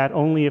like that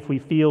only if we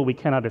feel we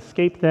cannot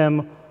escape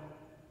them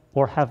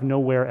or have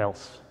nowhere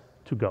else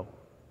to go.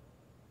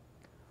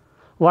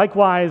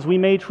 Likewise, we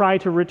may try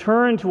to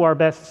return to our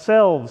best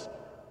selves,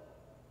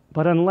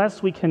 but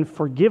unless we can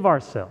forgive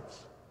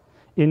ourselves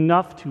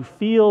enough to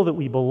feel that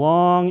we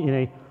belong in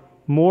a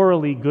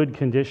morally good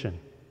condition,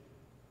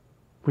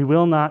 we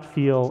will not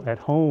feel at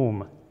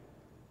home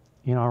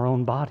in our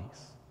own bodies.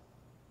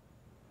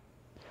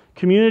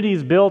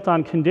 Communities built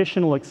on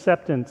conditional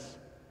acceptance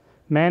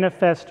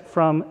manifest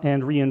from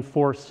and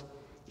reinforce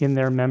in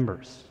their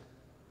members.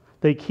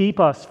 They keep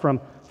us from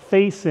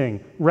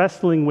facing,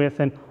 wrestling with,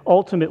 and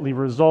ultimately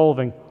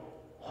resolving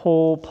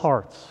whole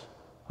parts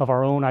of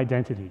our own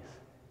identities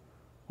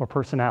or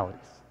personalities.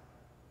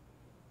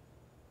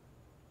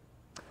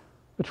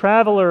 The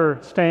traveler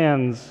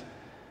stands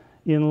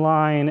in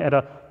line at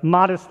a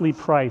modestly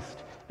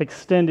priced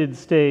extended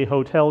stay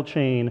hotel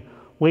chain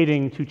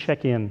waiting to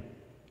check in.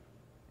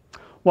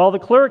 While the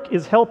clerk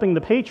is helping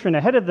the patron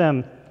ahead of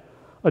them,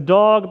 a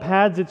dog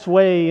pads its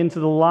way into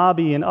the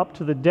lobby and up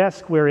to the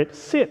desk where it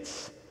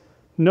sits,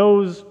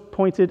 nose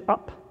pointed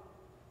up,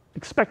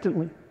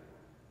 expectantly.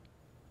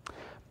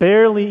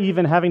 Barely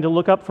even having to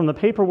look up from the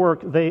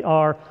paperwork they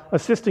are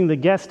assisting the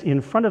guest in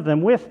front of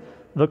them with,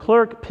 the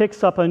clerk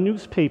picks up a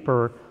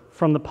newspaper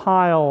from the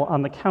pile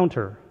on the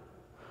counter,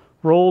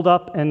 rolled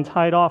up and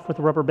tied off with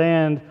a rubber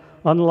band,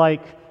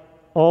 unlike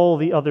all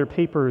the other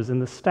papers in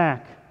the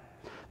stack.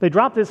 They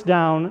drop this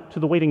down to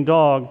the waiting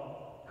dog,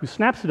 who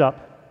snaps it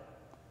up,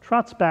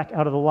 trots back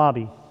out of the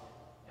lobby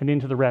and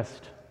into the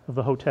rest of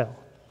the hotel.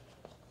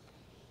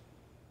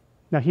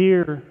 Now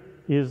here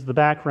is the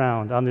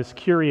background on this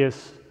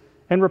curious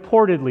and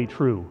reportedly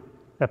true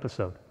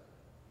episode.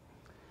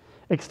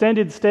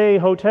 Extended stay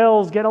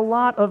hotels get a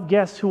lot of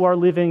guests who are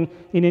living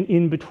in an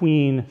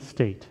in-between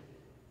state.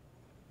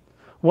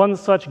 One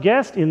such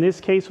guest in this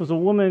case was a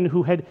woman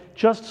who had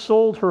just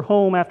sold her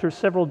home after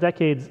several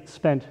decades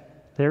spent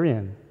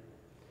therein.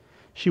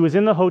 She was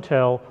in the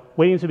hotel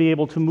waiting to be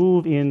able to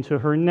move into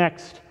her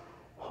next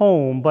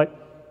home, but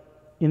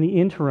in the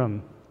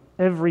interim,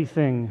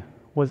 everything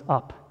was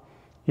up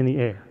in the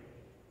air.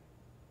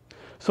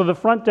 So the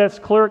front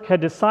desk clerk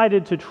had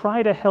decided to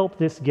try to help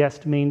this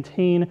guest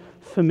maintain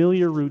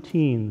familiar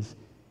routines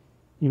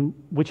in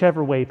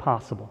whichever way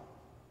possible.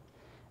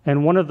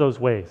 And one of those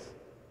ways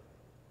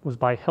was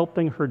by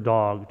helping her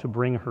dog to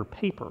bring her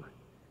paper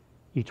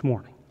each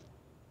morning.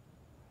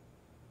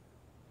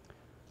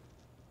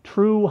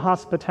 True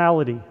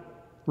hospitality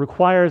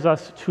requires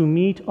us to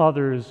meet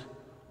others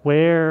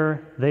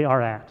where they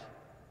are at,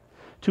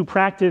 to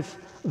practice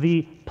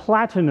the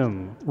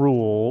platinum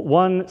rule,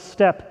 one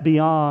step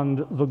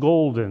beyond the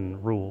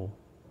golden rule,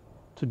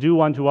 to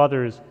do unto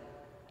others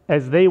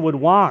as they would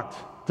want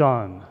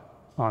done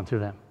unto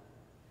them.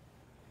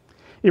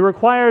 It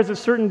requires a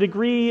certain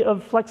degree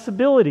of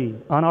flexibility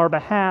on our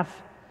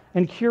behalf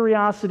and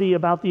curiosity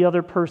about the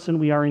other person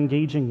we are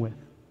engaging with.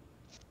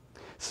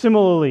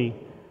 Similarly,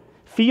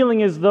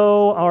 feeling as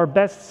though our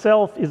best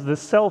self is the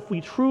self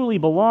we truly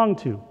belong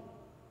to,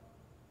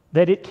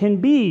 that it can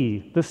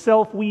be the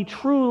self we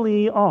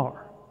truly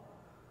are,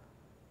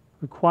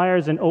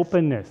 requires an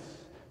openness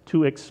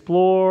to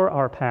explore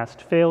our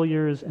past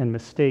failures and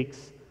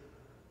mistakes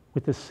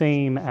with the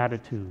same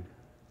attitude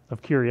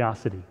of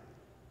curiosity.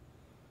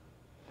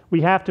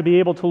 We have to be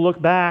able to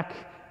look back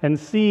and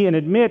see and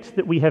admit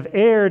that we have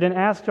erred and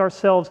ask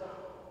ourselves,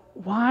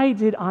 why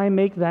did I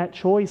make that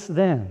choice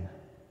then?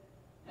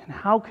 And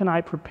how can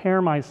I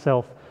prepare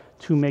myself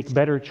to make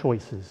better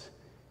choices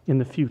in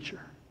the future?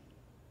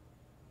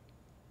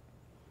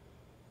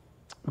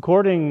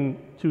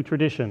 According to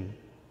tradition,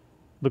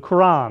 the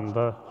Quran,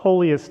 the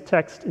holiest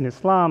text in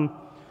Islam,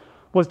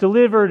 was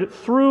delivered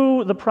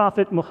through the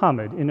Prophet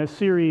Muhammad in a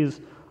series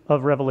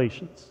of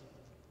revelations.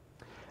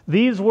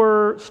 These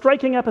were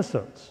striking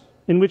episodes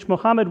in which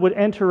Muhammad would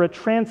enter a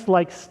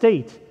trance-like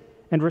state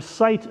and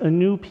recite a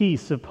new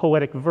piece of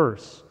poetic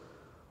verse,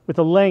 with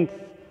the length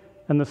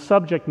and the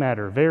subject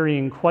matter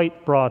varying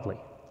quite broadly.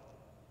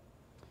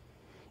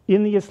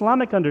 In the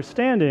Islamic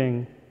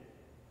understanding,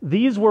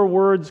 these were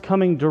words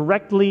coming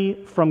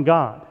directly from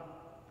God,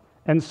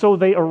 and so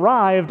they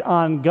arrived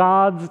on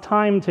God's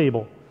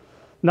timetable,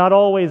 not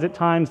always at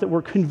times that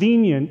were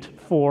convenient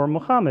for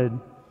Muhammad.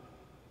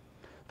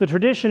 The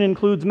tradition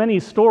includes many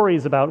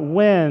stories about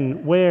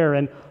when, where,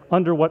 and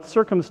under what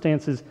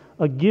circumstances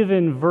a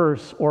given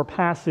verse or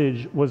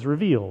passage was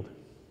revealed.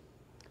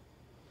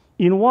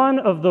 In one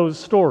of those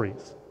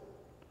stories,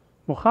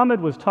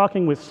 Muhammad was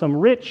talking with some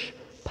rich,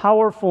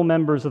 powerful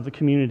members of the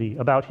community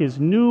about his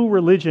new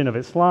religion of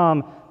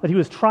Islam that he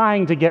was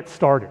trying to get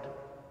started.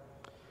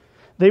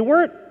 They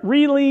weren't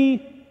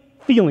really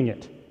feeling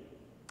it,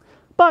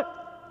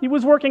 but he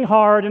was working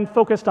hard and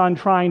focused on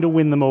trying to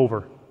win them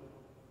over.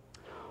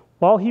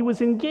 While he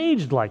was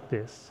engaged like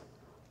this,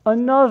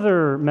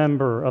 another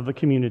member of the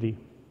community,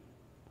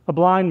 a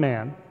blind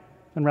man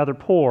and rather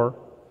poor,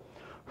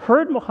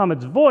 heard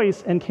Muhammad's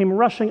voice and came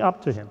rushing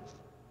up to him.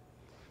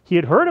 He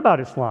had heard about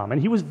Islam,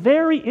 and he was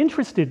very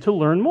interested to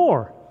learn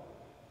more.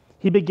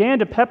 He began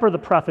to pepper the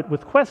Prophet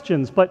with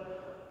questions,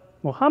 but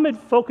Muhammad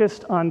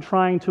focused on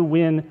trying to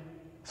win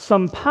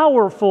some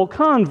powerful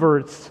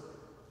converts,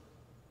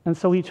 and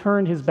so he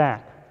turned his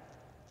back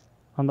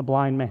on the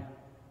blind man.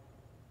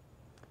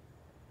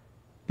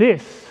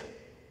 This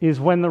is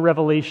when the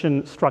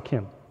revelation struck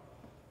him.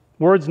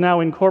 Words now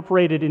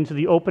incorporated into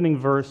the opening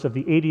verse of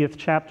the 80th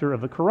chapter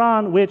of the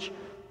Quran, which,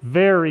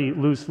 very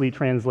loosely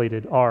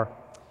translated, are,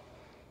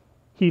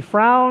 "He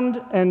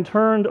frowned and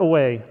turned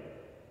away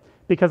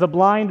because a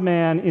blind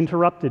man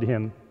interrupted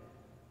him.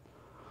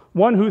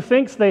 One who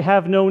thinks they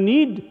have no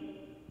need,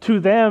 to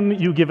them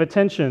you give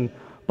attention,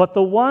 but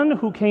the one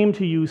who came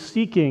to you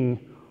seeking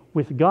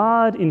with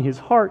God in his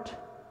heart,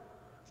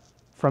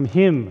 from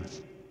him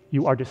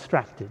you are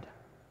distracted."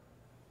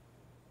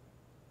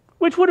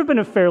 Which would have been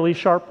a fairly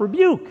sharp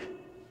rebuke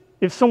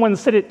if someone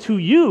said it to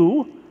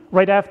you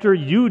right after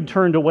you'd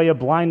turned away a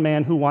blind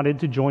man who wanted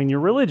to join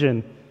your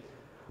religion.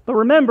 But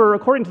remember,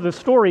 according to the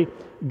story,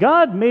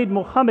 God made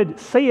Muhammad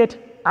say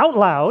it out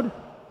loud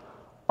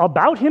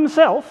about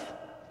himself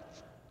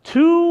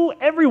to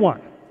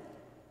everyone.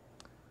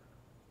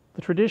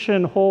 The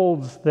tradition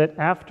holds that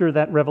after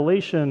that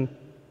revelation,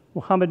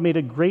 Muhammad made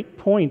a great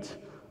point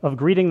of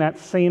greeting that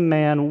same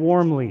man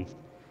warmly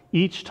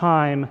each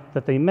time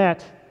that they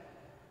met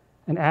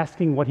and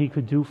asking what he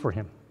could do for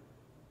him.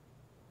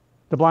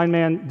 The blind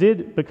man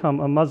did become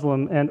a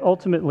Muslim and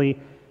ultimately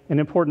an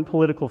important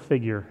political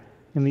figure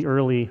in the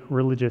early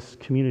religious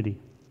community.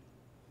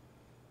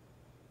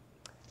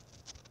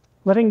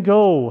 Letting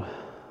go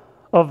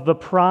of the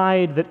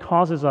pride that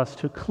causes us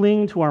to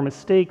cling to our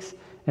mistakes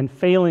and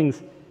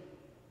failings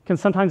can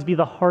sometimes be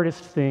the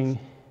hardest thing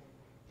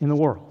in the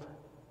world.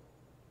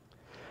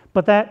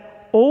 But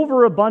that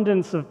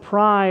overabundance of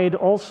pride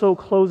also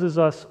closes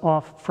us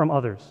off from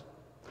others,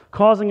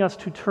 causing us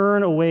to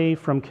turn away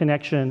from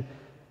connection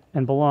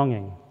and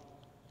belonging.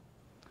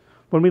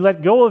 When we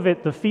let go of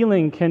it, the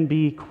feeling can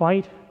be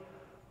quite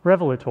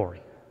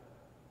revelatory.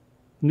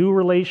 New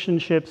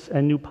relationships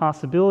and new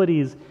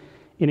possibilities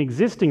in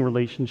existing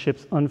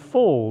relationships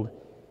unfold,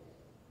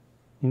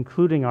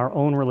 including our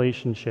own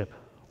relationship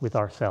with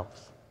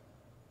ourselves.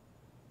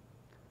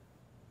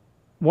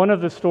 One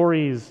of the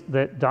stories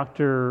that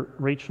Dr.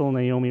 Rachel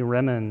Naomi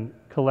Remen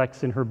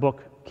collects in her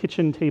book,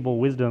 Kitchen Table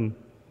Wisdom,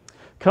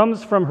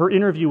 comes from her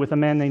interview with a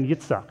man named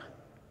Yitzhak.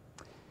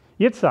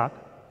 Yitzhak,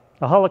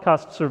 a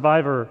Holocaust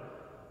survivor,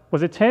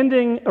 was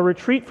attending a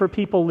retreat for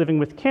people living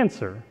with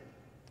cancer.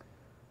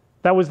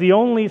 That was the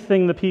only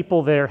thing the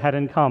people there had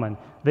in common.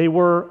 They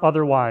were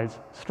otherwise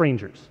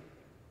strangers.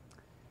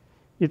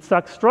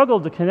 Yitzhak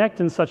struggled to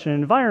connect in such an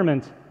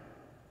environment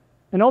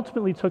and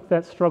ultimately took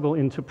that struggle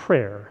into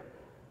prayer.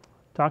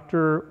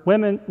 Dr.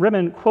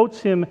 Remen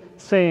quotes him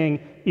saying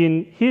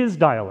in his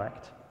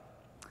dialect,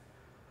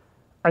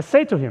 "I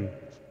say to him,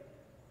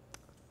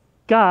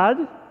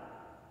 God,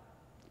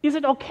 is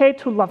it okay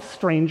to love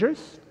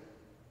strangers?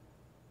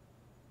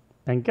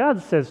 And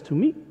God says to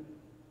me,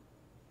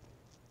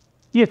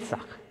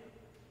 Yitzhak,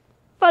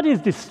 what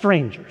is this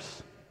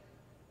strangers?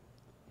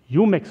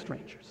 You make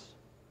strangers.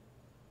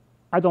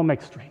 I don't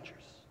make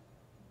strangers."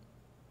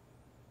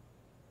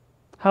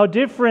 How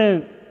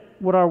different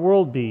would our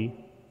world be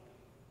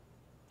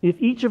if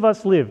each of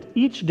us lived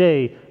each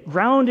day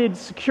grounded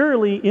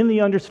securely in the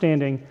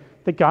understanding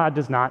that God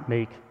does not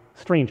make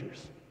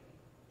strangers,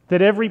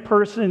 that every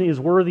person is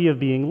worthy of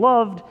being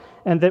loved,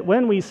 and that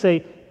when we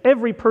say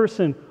every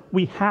person,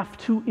 we have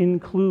to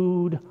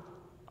include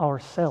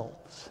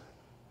ourselves.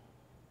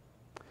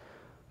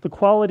 The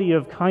quality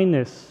of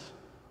kindness,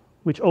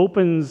 which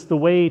opens the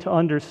way to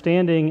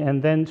understanding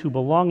and then to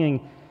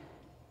belonging,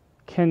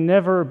 can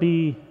never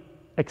be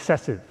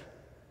excessive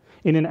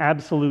in an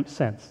absolute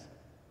sense.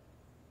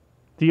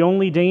 The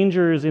only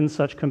dangers in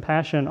such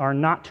compassion are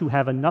not to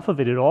have enough of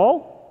it at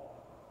all,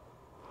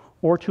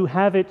 or to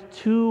have it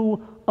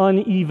too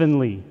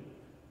unevenly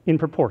in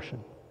proportion,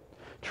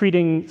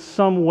 treating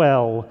some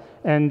well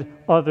and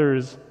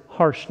others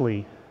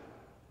harshly,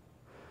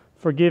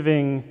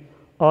 forgiving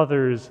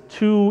others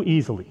too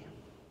easily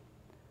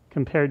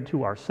compared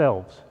to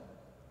ourselves,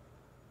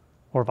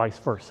 or vice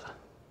versa.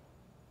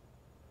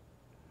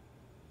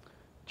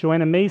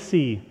 Joanna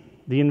Macy,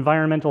 the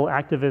environmental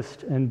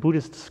activist and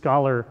Buddhist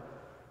scholar,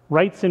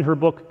 writes in her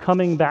book,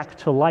 Coming Back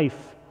to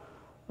Life,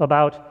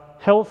 about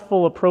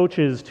healthful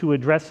approaches to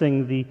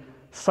addressing the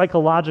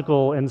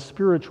psychological and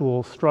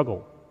spiritual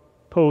struggle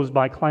posed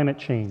by climate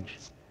change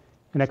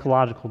and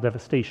ecological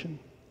devastation.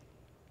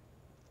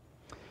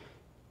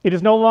 It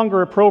is no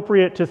longer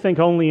appropriate to think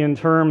only in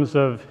terms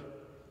of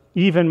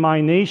even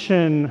my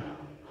nation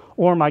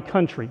or my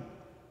country,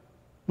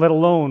 let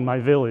alone my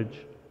village.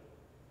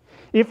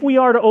 If we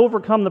are to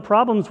overcome the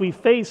problems we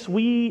face,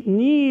 we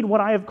need what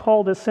I have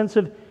called a sense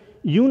of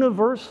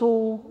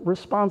universal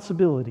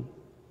responsibility,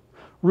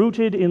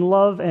 rooted in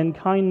love and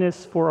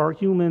kindness for our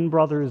human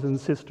brothers and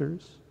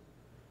sisters.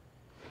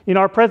 In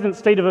our present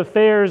state of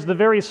affairs, the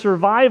very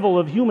survival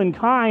of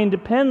humankind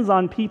depends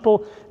on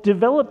people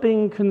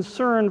developing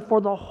concern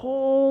for the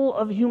whole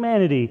of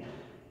humanity,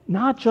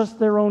 not just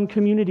their own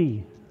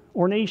community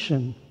or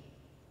nation.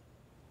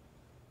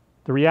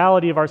 The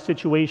reality of our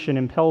situation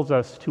impels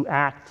us to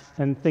act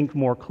and think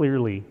more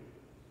clearly.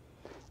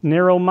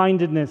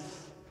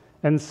 Narrow-mindedness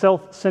and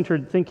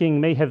self-centered thinking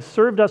may have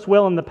served us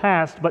well in the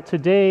past, but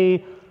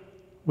today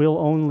will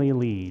only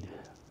lead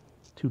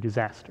to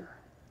disaster.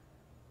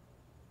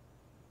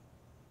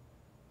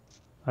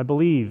 I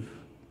believe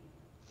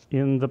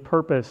in the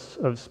purpose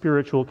of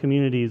spiritual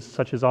communities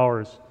such as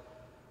ours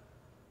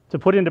to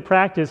put into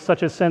practice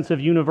such a sense of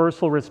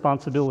universal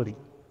responsibility,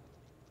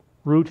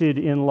 rooted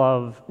in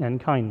love and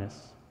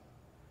kindness.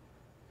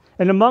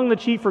 And among the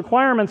chief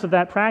requirements of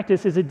that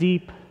practice is a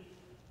deep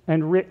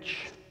and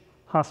rich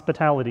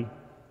hospitality.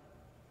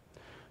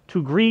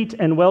 To greet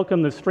and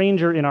welcome the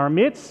stranger in our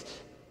midst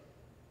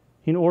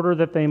in order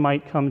that they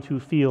might come to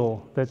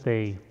feel that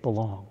they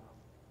belong.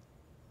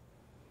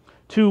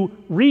 To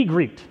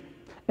re-greet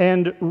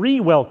and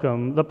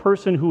re-welcome the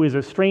person who is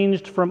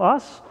estranged from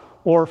us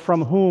or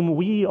from whom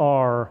we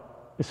are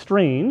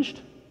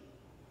estranged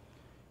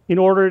in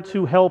order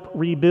to help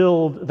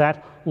rebuild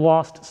that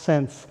lost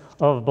sense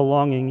of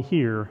belonging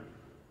here.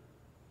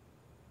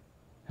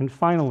 And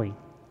finally,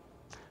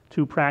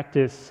 to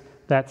practice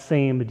that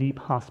same deep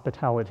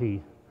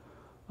hospitality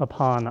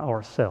upon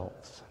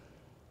ourselves.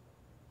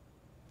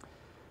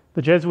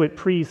 The Jesuit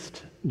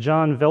priest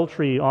John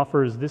Veltri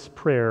offers this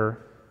prayer: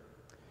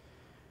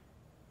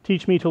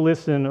 Teach me to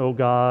listen, O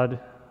God,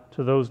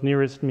 to those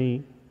nearest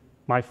me,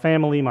 my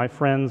family, my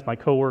friends, my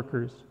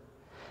coworkers.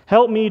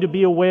 Help me to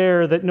be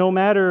aware that no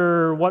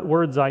matter what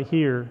words I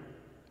hear,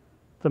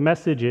 the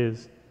message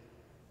is,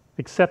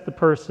 accept the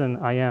person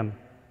I am.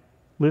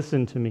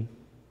 Listen to me.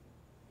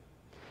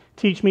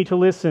 Teach me to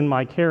listen,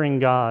 my caring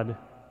God,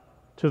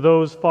 to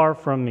those far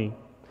from me,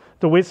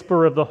 the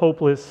whisper of the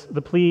hopeless,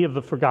 the plea of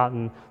the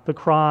forgotten, the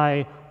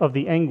cry of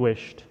the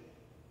anguished.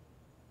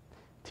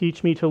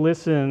 Teach me to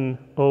listen,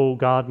 O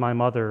God, my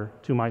mother,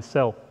 to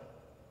myself.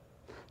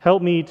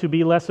 Help me to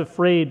be less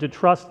afraid to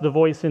trust the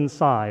voice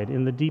inside,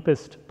 in the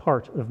deepest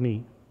part of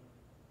me.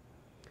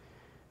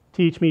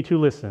 Teach me to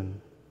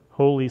listen,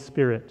 Holy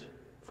Spirit,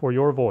 for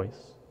your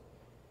voice,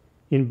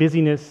 in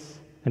busyness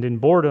and in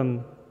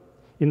boredom,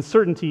 in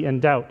certainty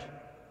and doubt,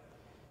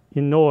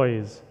 in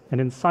noise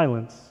and in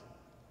silence.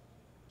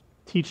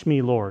 Teach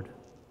me, Lord,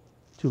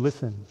 to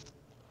listen.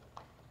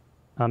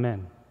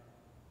 Amen.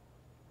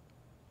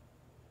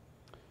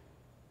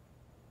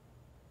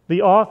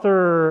 The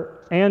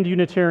author and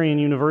Unitarian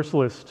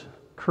Universalist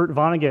Kurt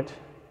Vonnegut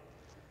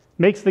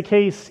makes the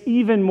case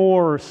even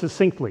more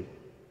succinctly.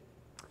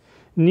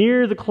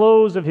 Near the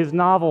close of his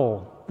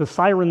novel, The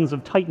Sirens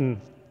of Titan,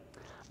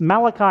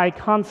 Malachi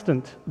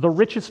Constant, the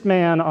richest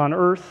man on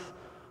earth,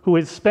 who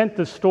has spent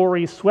the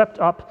story swept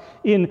up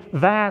in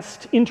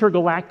vast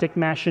intergalactic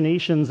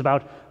machinations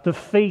about the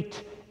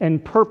fate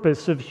and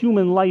purpose of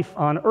human life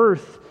on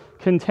earth,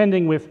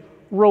 contending with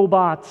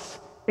robots,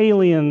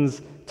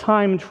 aliens,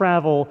 time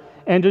travel,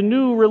 and a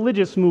new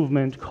religious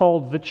movement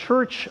called the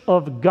Church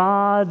of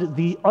God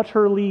the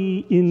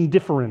Utterly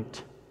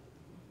Indifferent.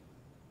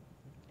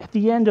 At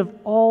the end of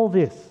all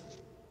this,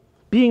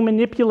 being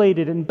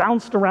manipulated and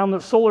bounced around the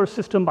solar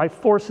system by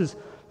forces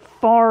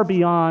far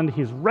beyond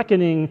his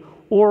reckoning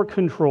or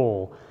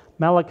control,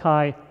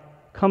 Malachi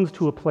comes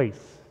to a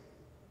place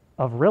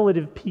of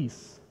relative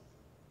peace,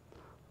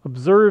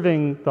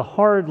 observing the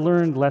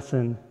hard-learned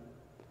lesson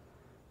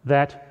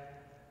that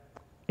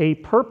a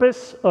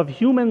purpose of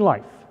human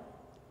life,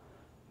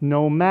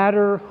 no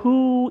matter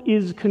who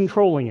is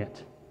controlling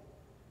it,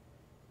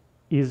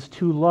 is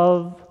to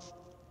love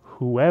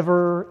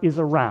whoever is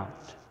around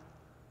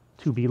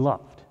to be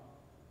loved.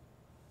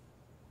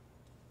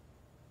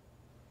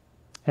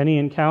 Any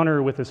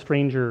encounter with a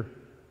stranger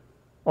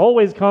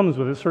always comes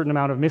with a certain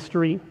amount of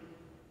mystery,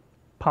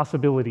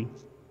 possibility,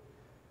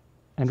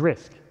 and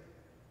risk.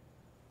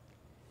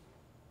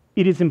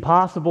 It is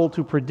impossible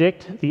to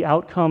predict the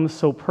outcome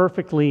so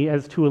perfectly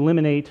as to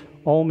eliminate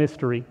all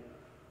mystery,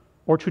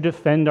 or to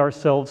defend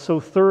ourselves so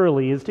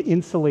thoroughly as to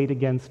insulate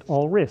against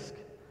all risk.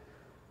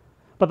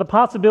 But the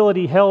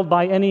possibility held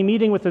by any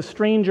meeting with a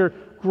stranger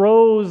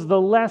grows the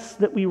less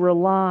that we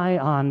rely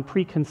on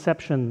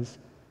preconceptions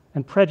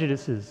and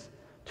prejudices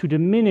to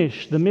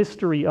diminish the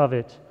mystery of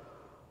it,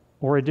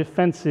 or a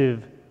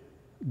defensive,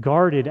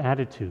 guarded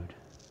attitude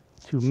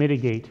to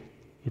mitigate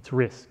its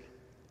risk.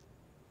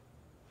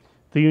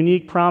 The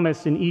unique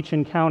promise in each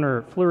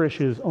encounter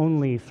flourishes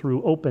only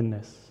through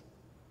openness.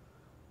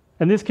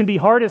 And this can be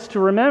hardest to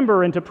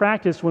remember and to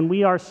practice when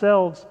we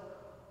ourselves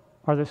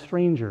are the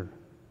stranger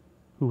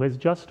who has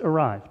just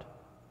arrived.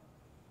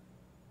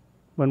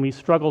 When we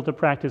struggle to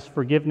practice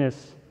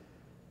forgiveness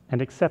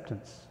and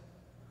acceptance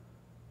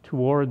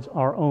towards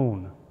our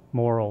own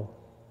moral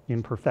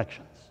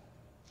imperfections.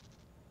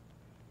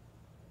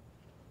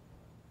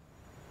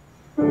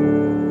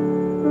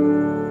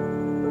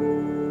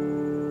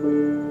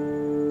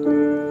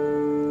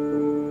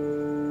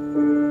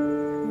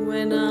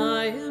 When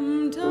I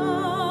am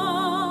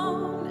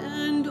down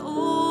and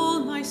all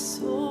my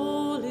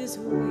soul is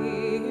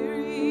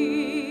weary,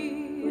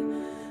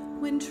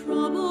 when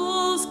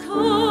troubles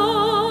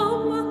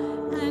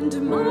come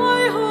and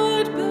my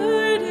heart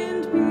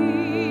burdened be,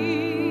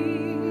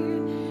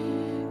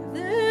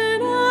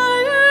 then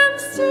I am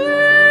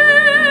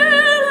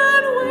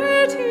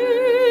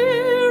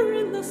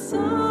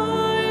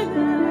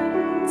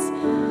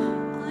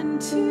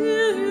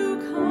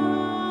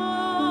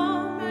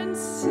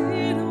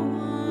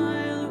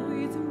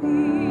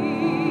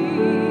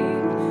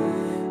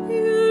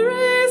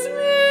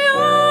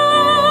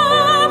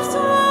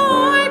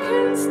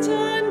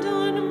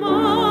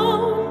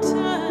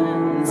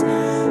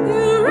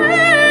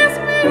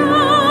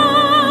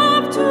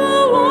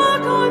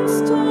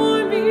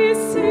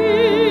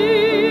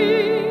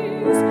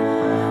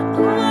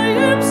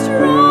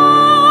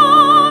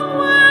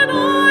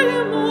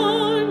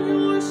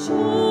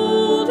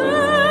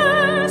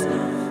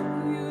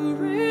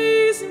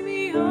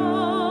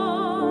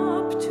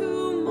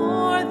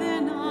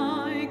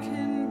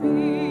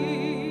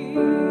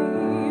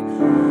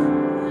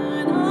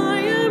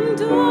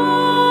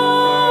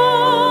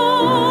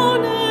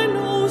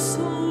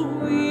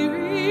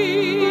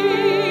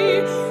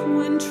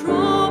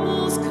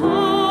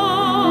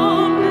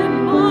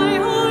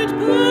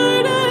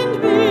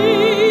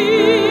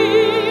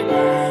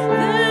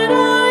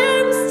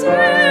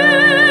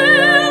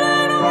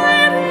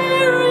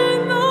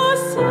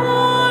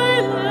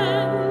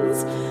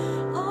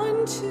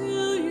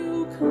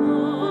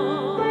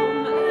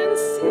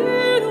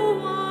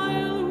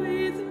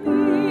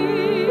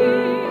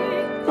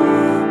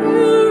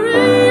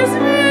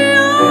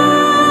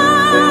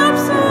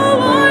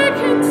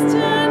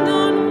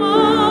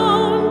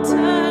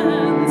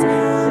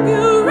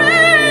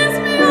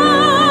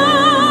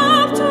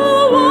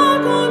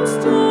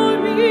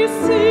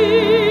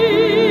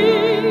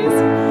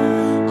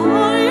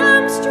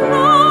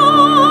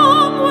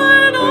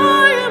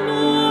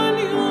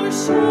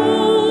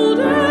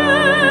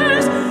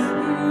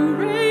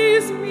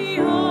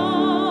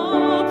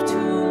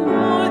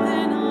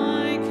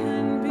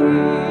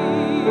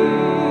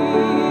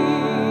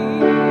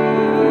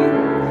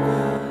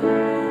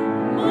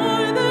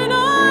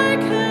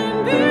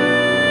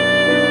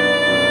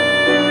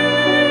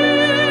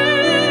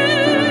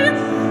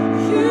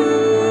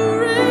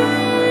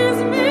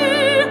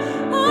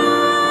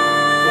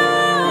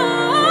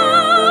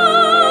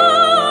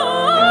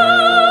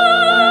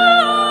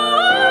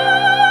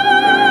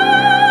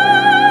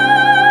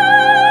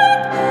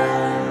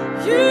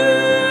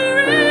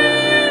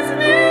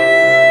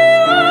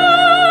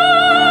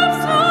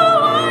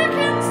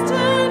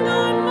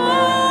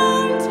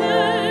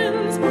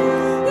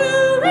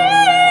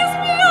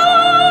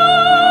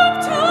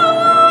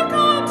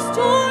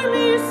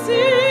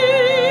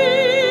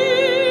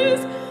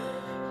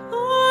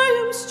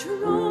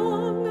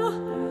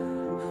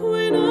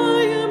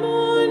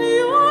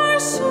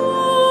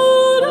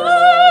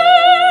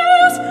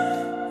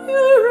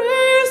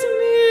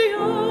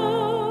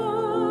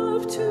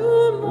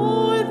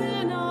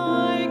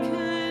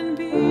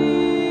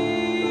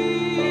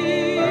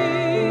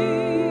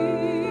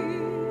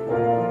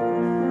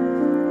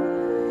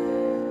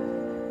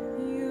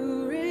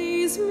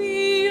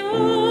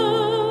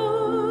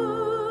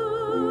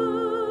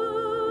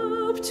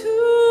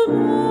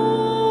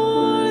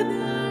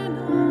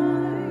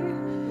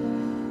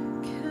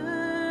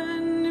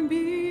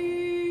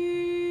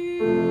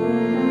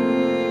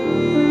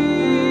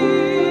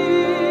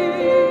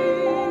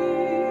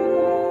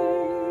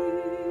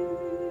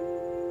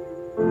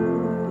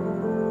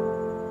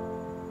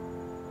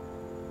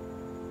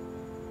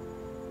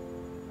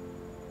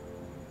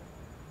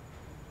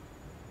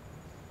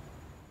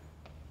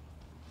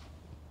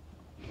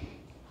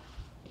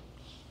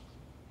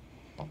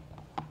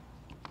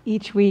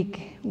Each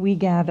week we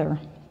gather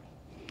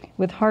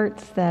with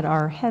hearts that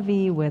are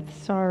heavy with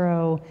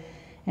sorrow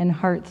and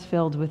hearts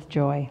filled with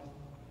joy.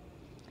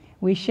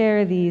 We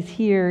share these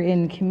here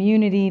in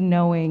community,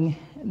 knowing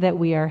that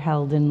we are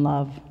held in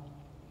love.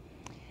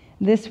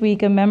 This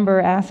week, a member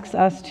asks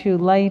us to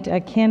light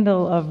a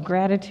candle of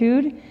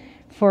gratitude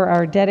for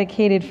our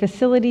dedicated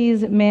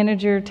facilities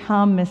manager,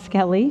 Tom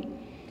Miskelly,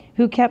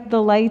 who kept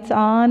the lights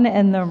on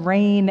and the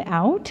rain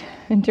out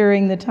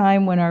during the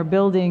time when our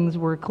buildings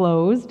were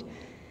closed,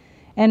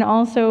 and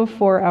also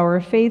for our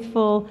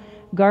faithful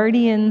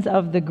guardians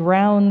of the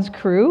grounds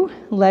crew,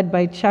 led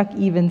by Chuck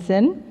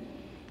Evenson,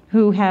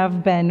 who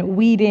have been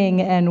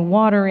weeding and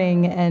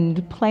watering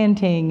and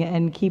planting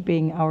and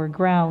keeping our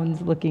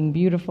grounds looking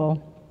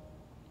beautiful.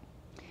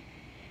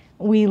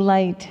 We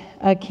light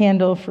a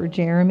candle for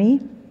Jeremy,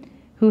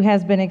 who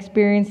has been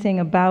experiencing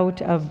a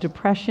bout of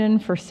depression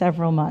for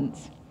several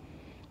months.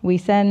 We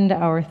send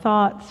our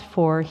thoughts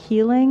for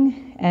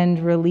healing and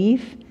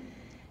relief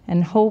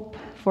and hope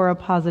for a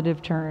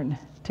positive turn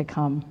to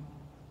come.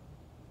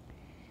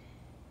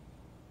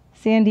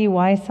 Sandy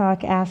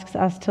Wysock asks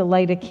us to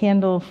light a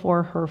candle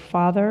for her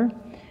father,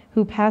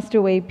 who passed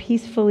away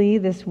peacefully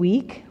this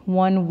week,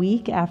 1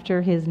 week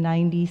after his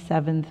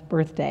 97th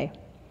birthday.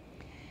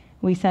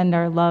 We send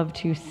our love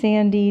to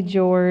Sandy,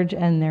 George,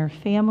 and their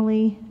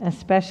family,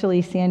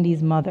 especially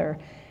Sandy's mother,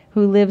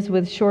 who lives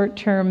with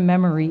short-term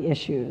memory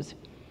issues,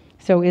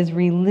 so is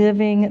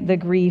reliving the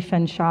grief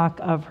and shock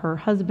of her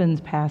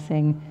husband's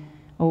passing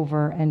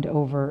over and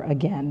over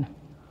again.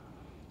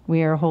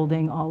 We are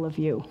holding all of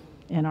you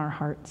in our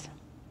hearts.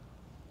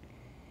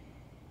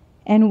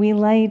 And we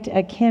light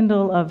a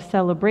candle of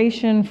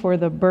celebration for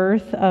the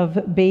birth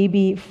of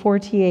baby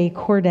Fortier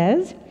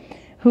Cordes,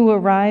 who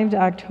arrived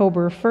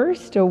October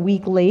 1st, a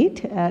week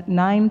late, at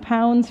 9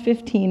 pounds,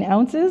 15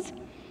 ounces.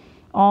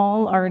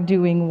 All are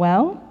doing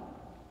well.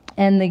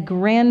 And the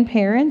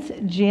grandparents,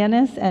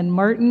 Janice and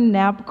Martin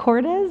Knapp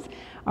Cordes,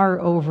 are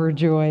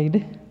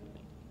overjoyed.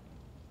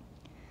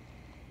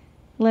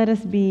 Let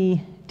us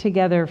be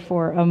together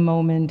for a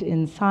moment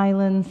in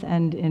silence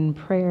and in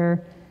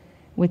prayer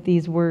with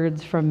these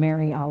words from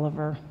Mary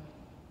Oliver.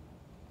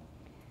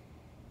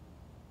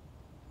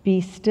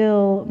 Be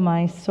still,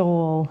 my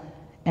soul,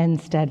 and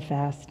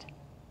steadfast.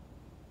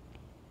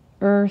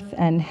 Earth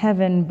and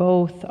heaven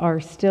both are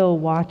still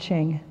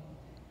watching,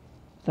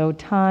 though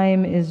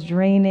time is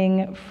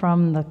draining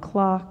from the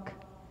clock,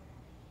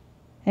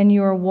 and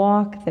your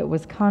walk that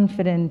was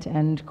confident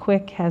and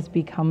quick has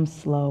become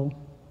slow.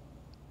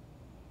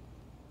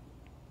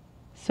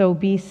 So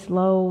be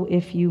slow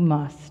if you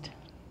must,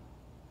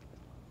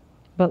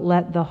 but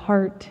let the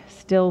heart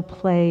still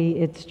play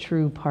its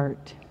true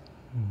part.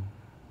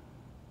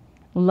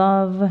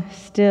 Love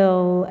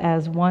still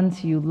as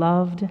once you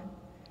loved,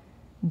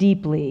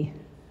 deeply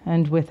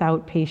and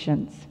without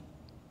patience.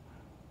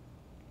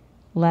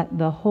 Let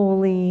the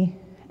holy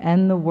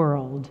and the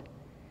world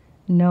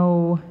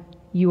know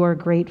you are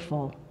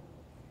grateful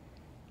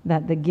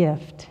that the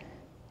gift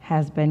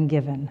has been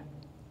given.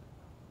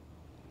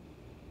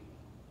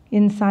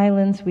 In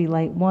silence, we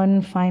light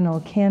one final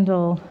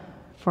candle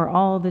for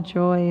all the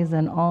joys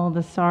and all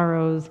the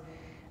sorrows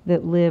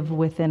that live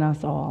within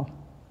us all.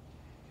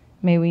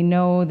 May we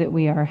know that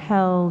we are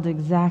held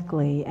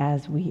exactly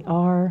as we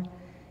are,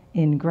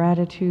 in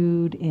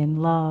gratitude,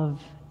 in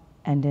love,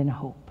 and in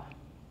hope.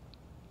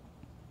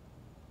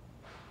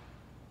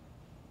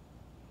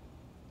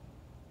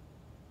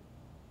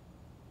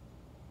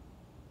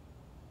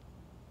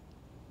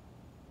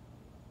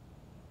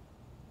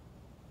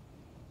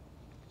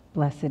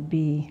 Blessed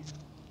be,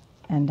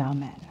 and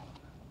amen.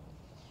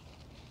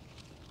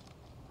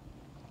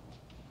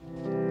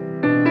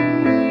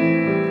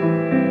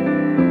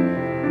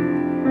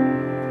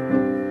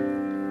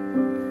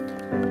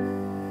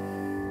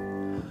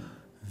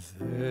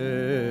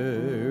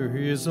 There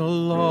is a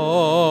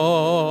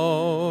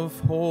love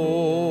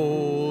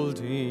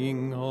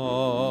holding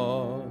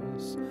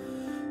us.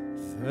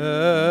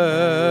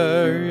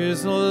 There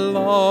is a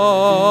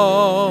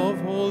love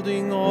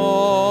holding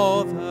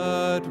all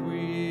that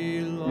we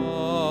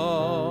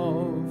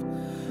love.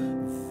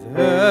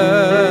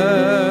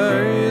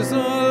 There is a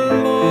love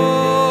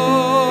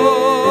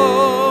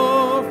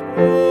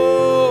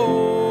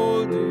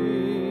holding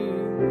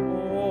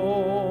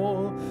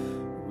all.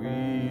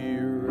 We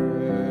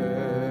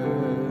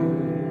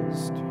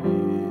rest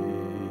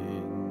in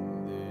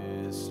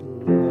this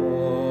love.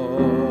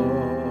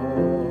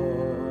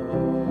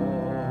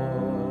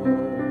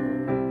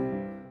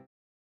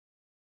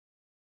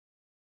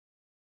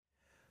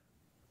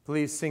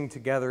 Please sing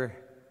together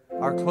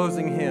our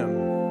closing hymn,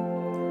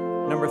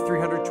 number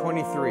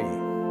 323,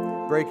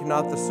 Break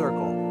Not the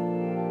Circle.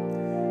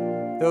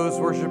 Those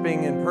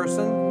worshiping in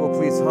person will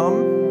please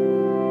hum.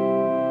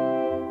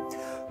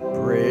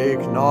 Break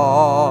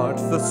not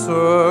the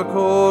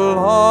circle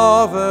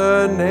of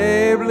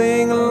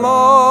enabling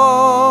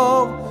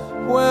love,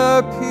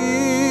 where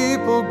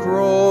people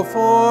grow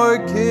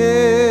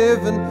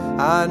forgiven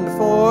and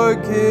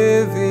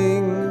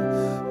forgiving.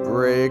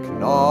 Break Break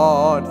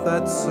not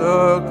that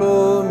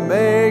circle,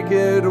 make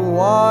it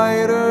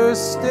wider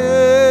still,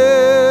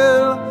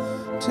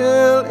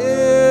 till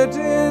it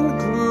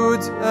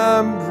includes,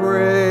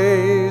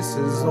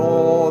 embraces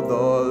all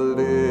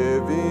the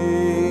living.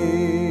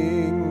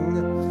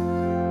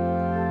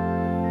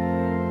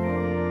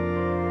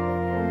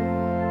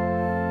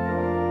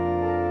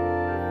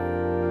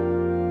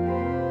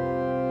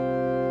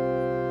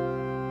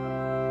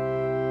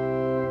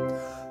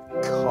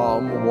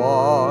 Come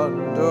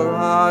wonder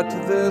at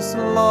this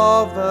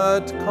love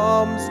that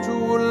comes to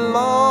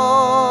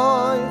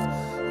life,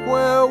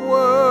 where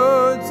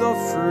words of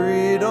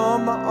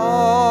freedom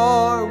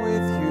are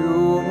with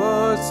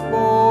humor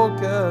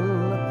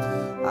spoken,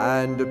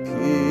 and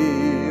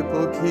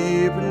people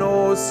keep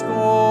no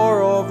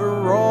score of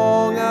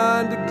wrong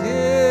and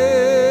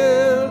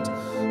guilt,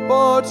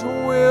 but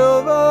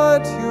will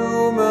that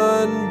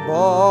human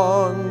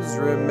bonds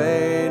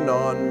remain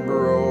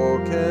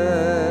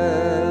unbroken?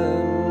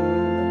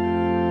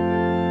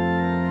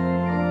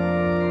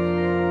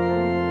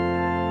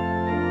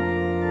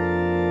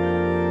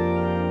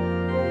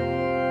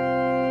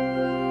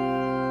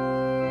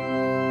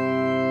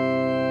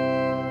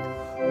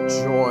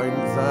 Join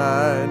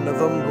then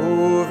the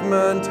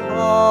movement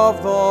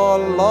of the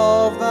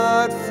love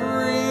that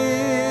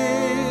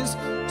frees,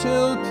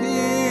 till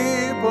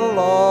people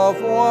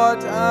of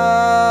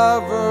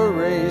whatever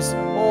race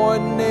or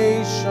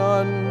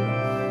nation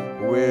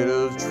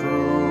will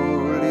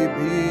truly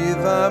be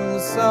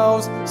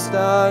themselves,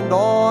 stand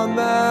on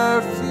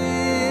their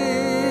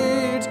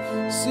feet,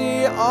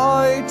 see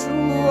eye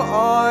to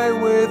eye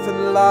with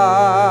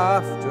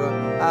laughter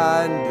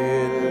and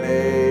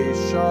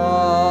elation.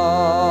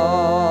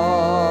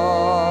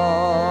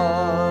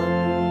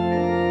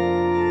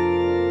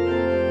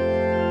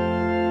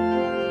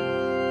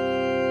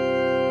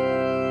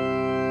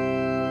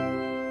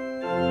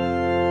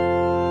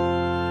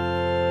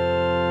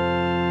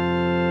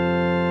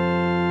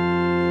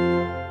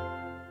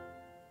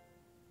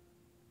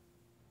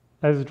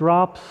 As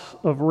drops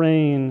of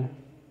rain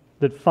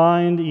that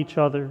find each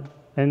other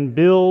and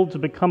build to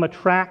become a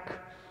track,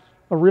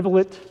 a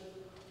rivulet,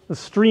 a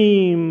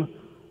stream,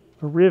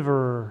 a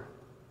river,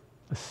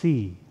 a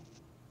sea,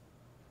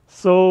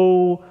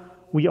 so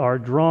we are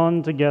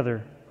drawn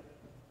together.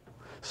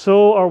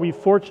 So are we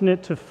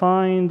fortunate to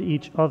find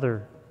each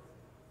other.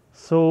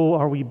 So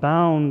are we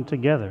bound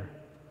together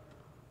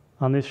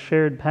on this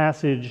shared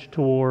passage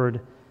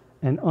toward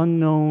an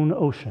unknown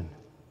ocean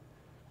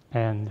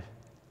and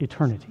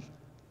eternity.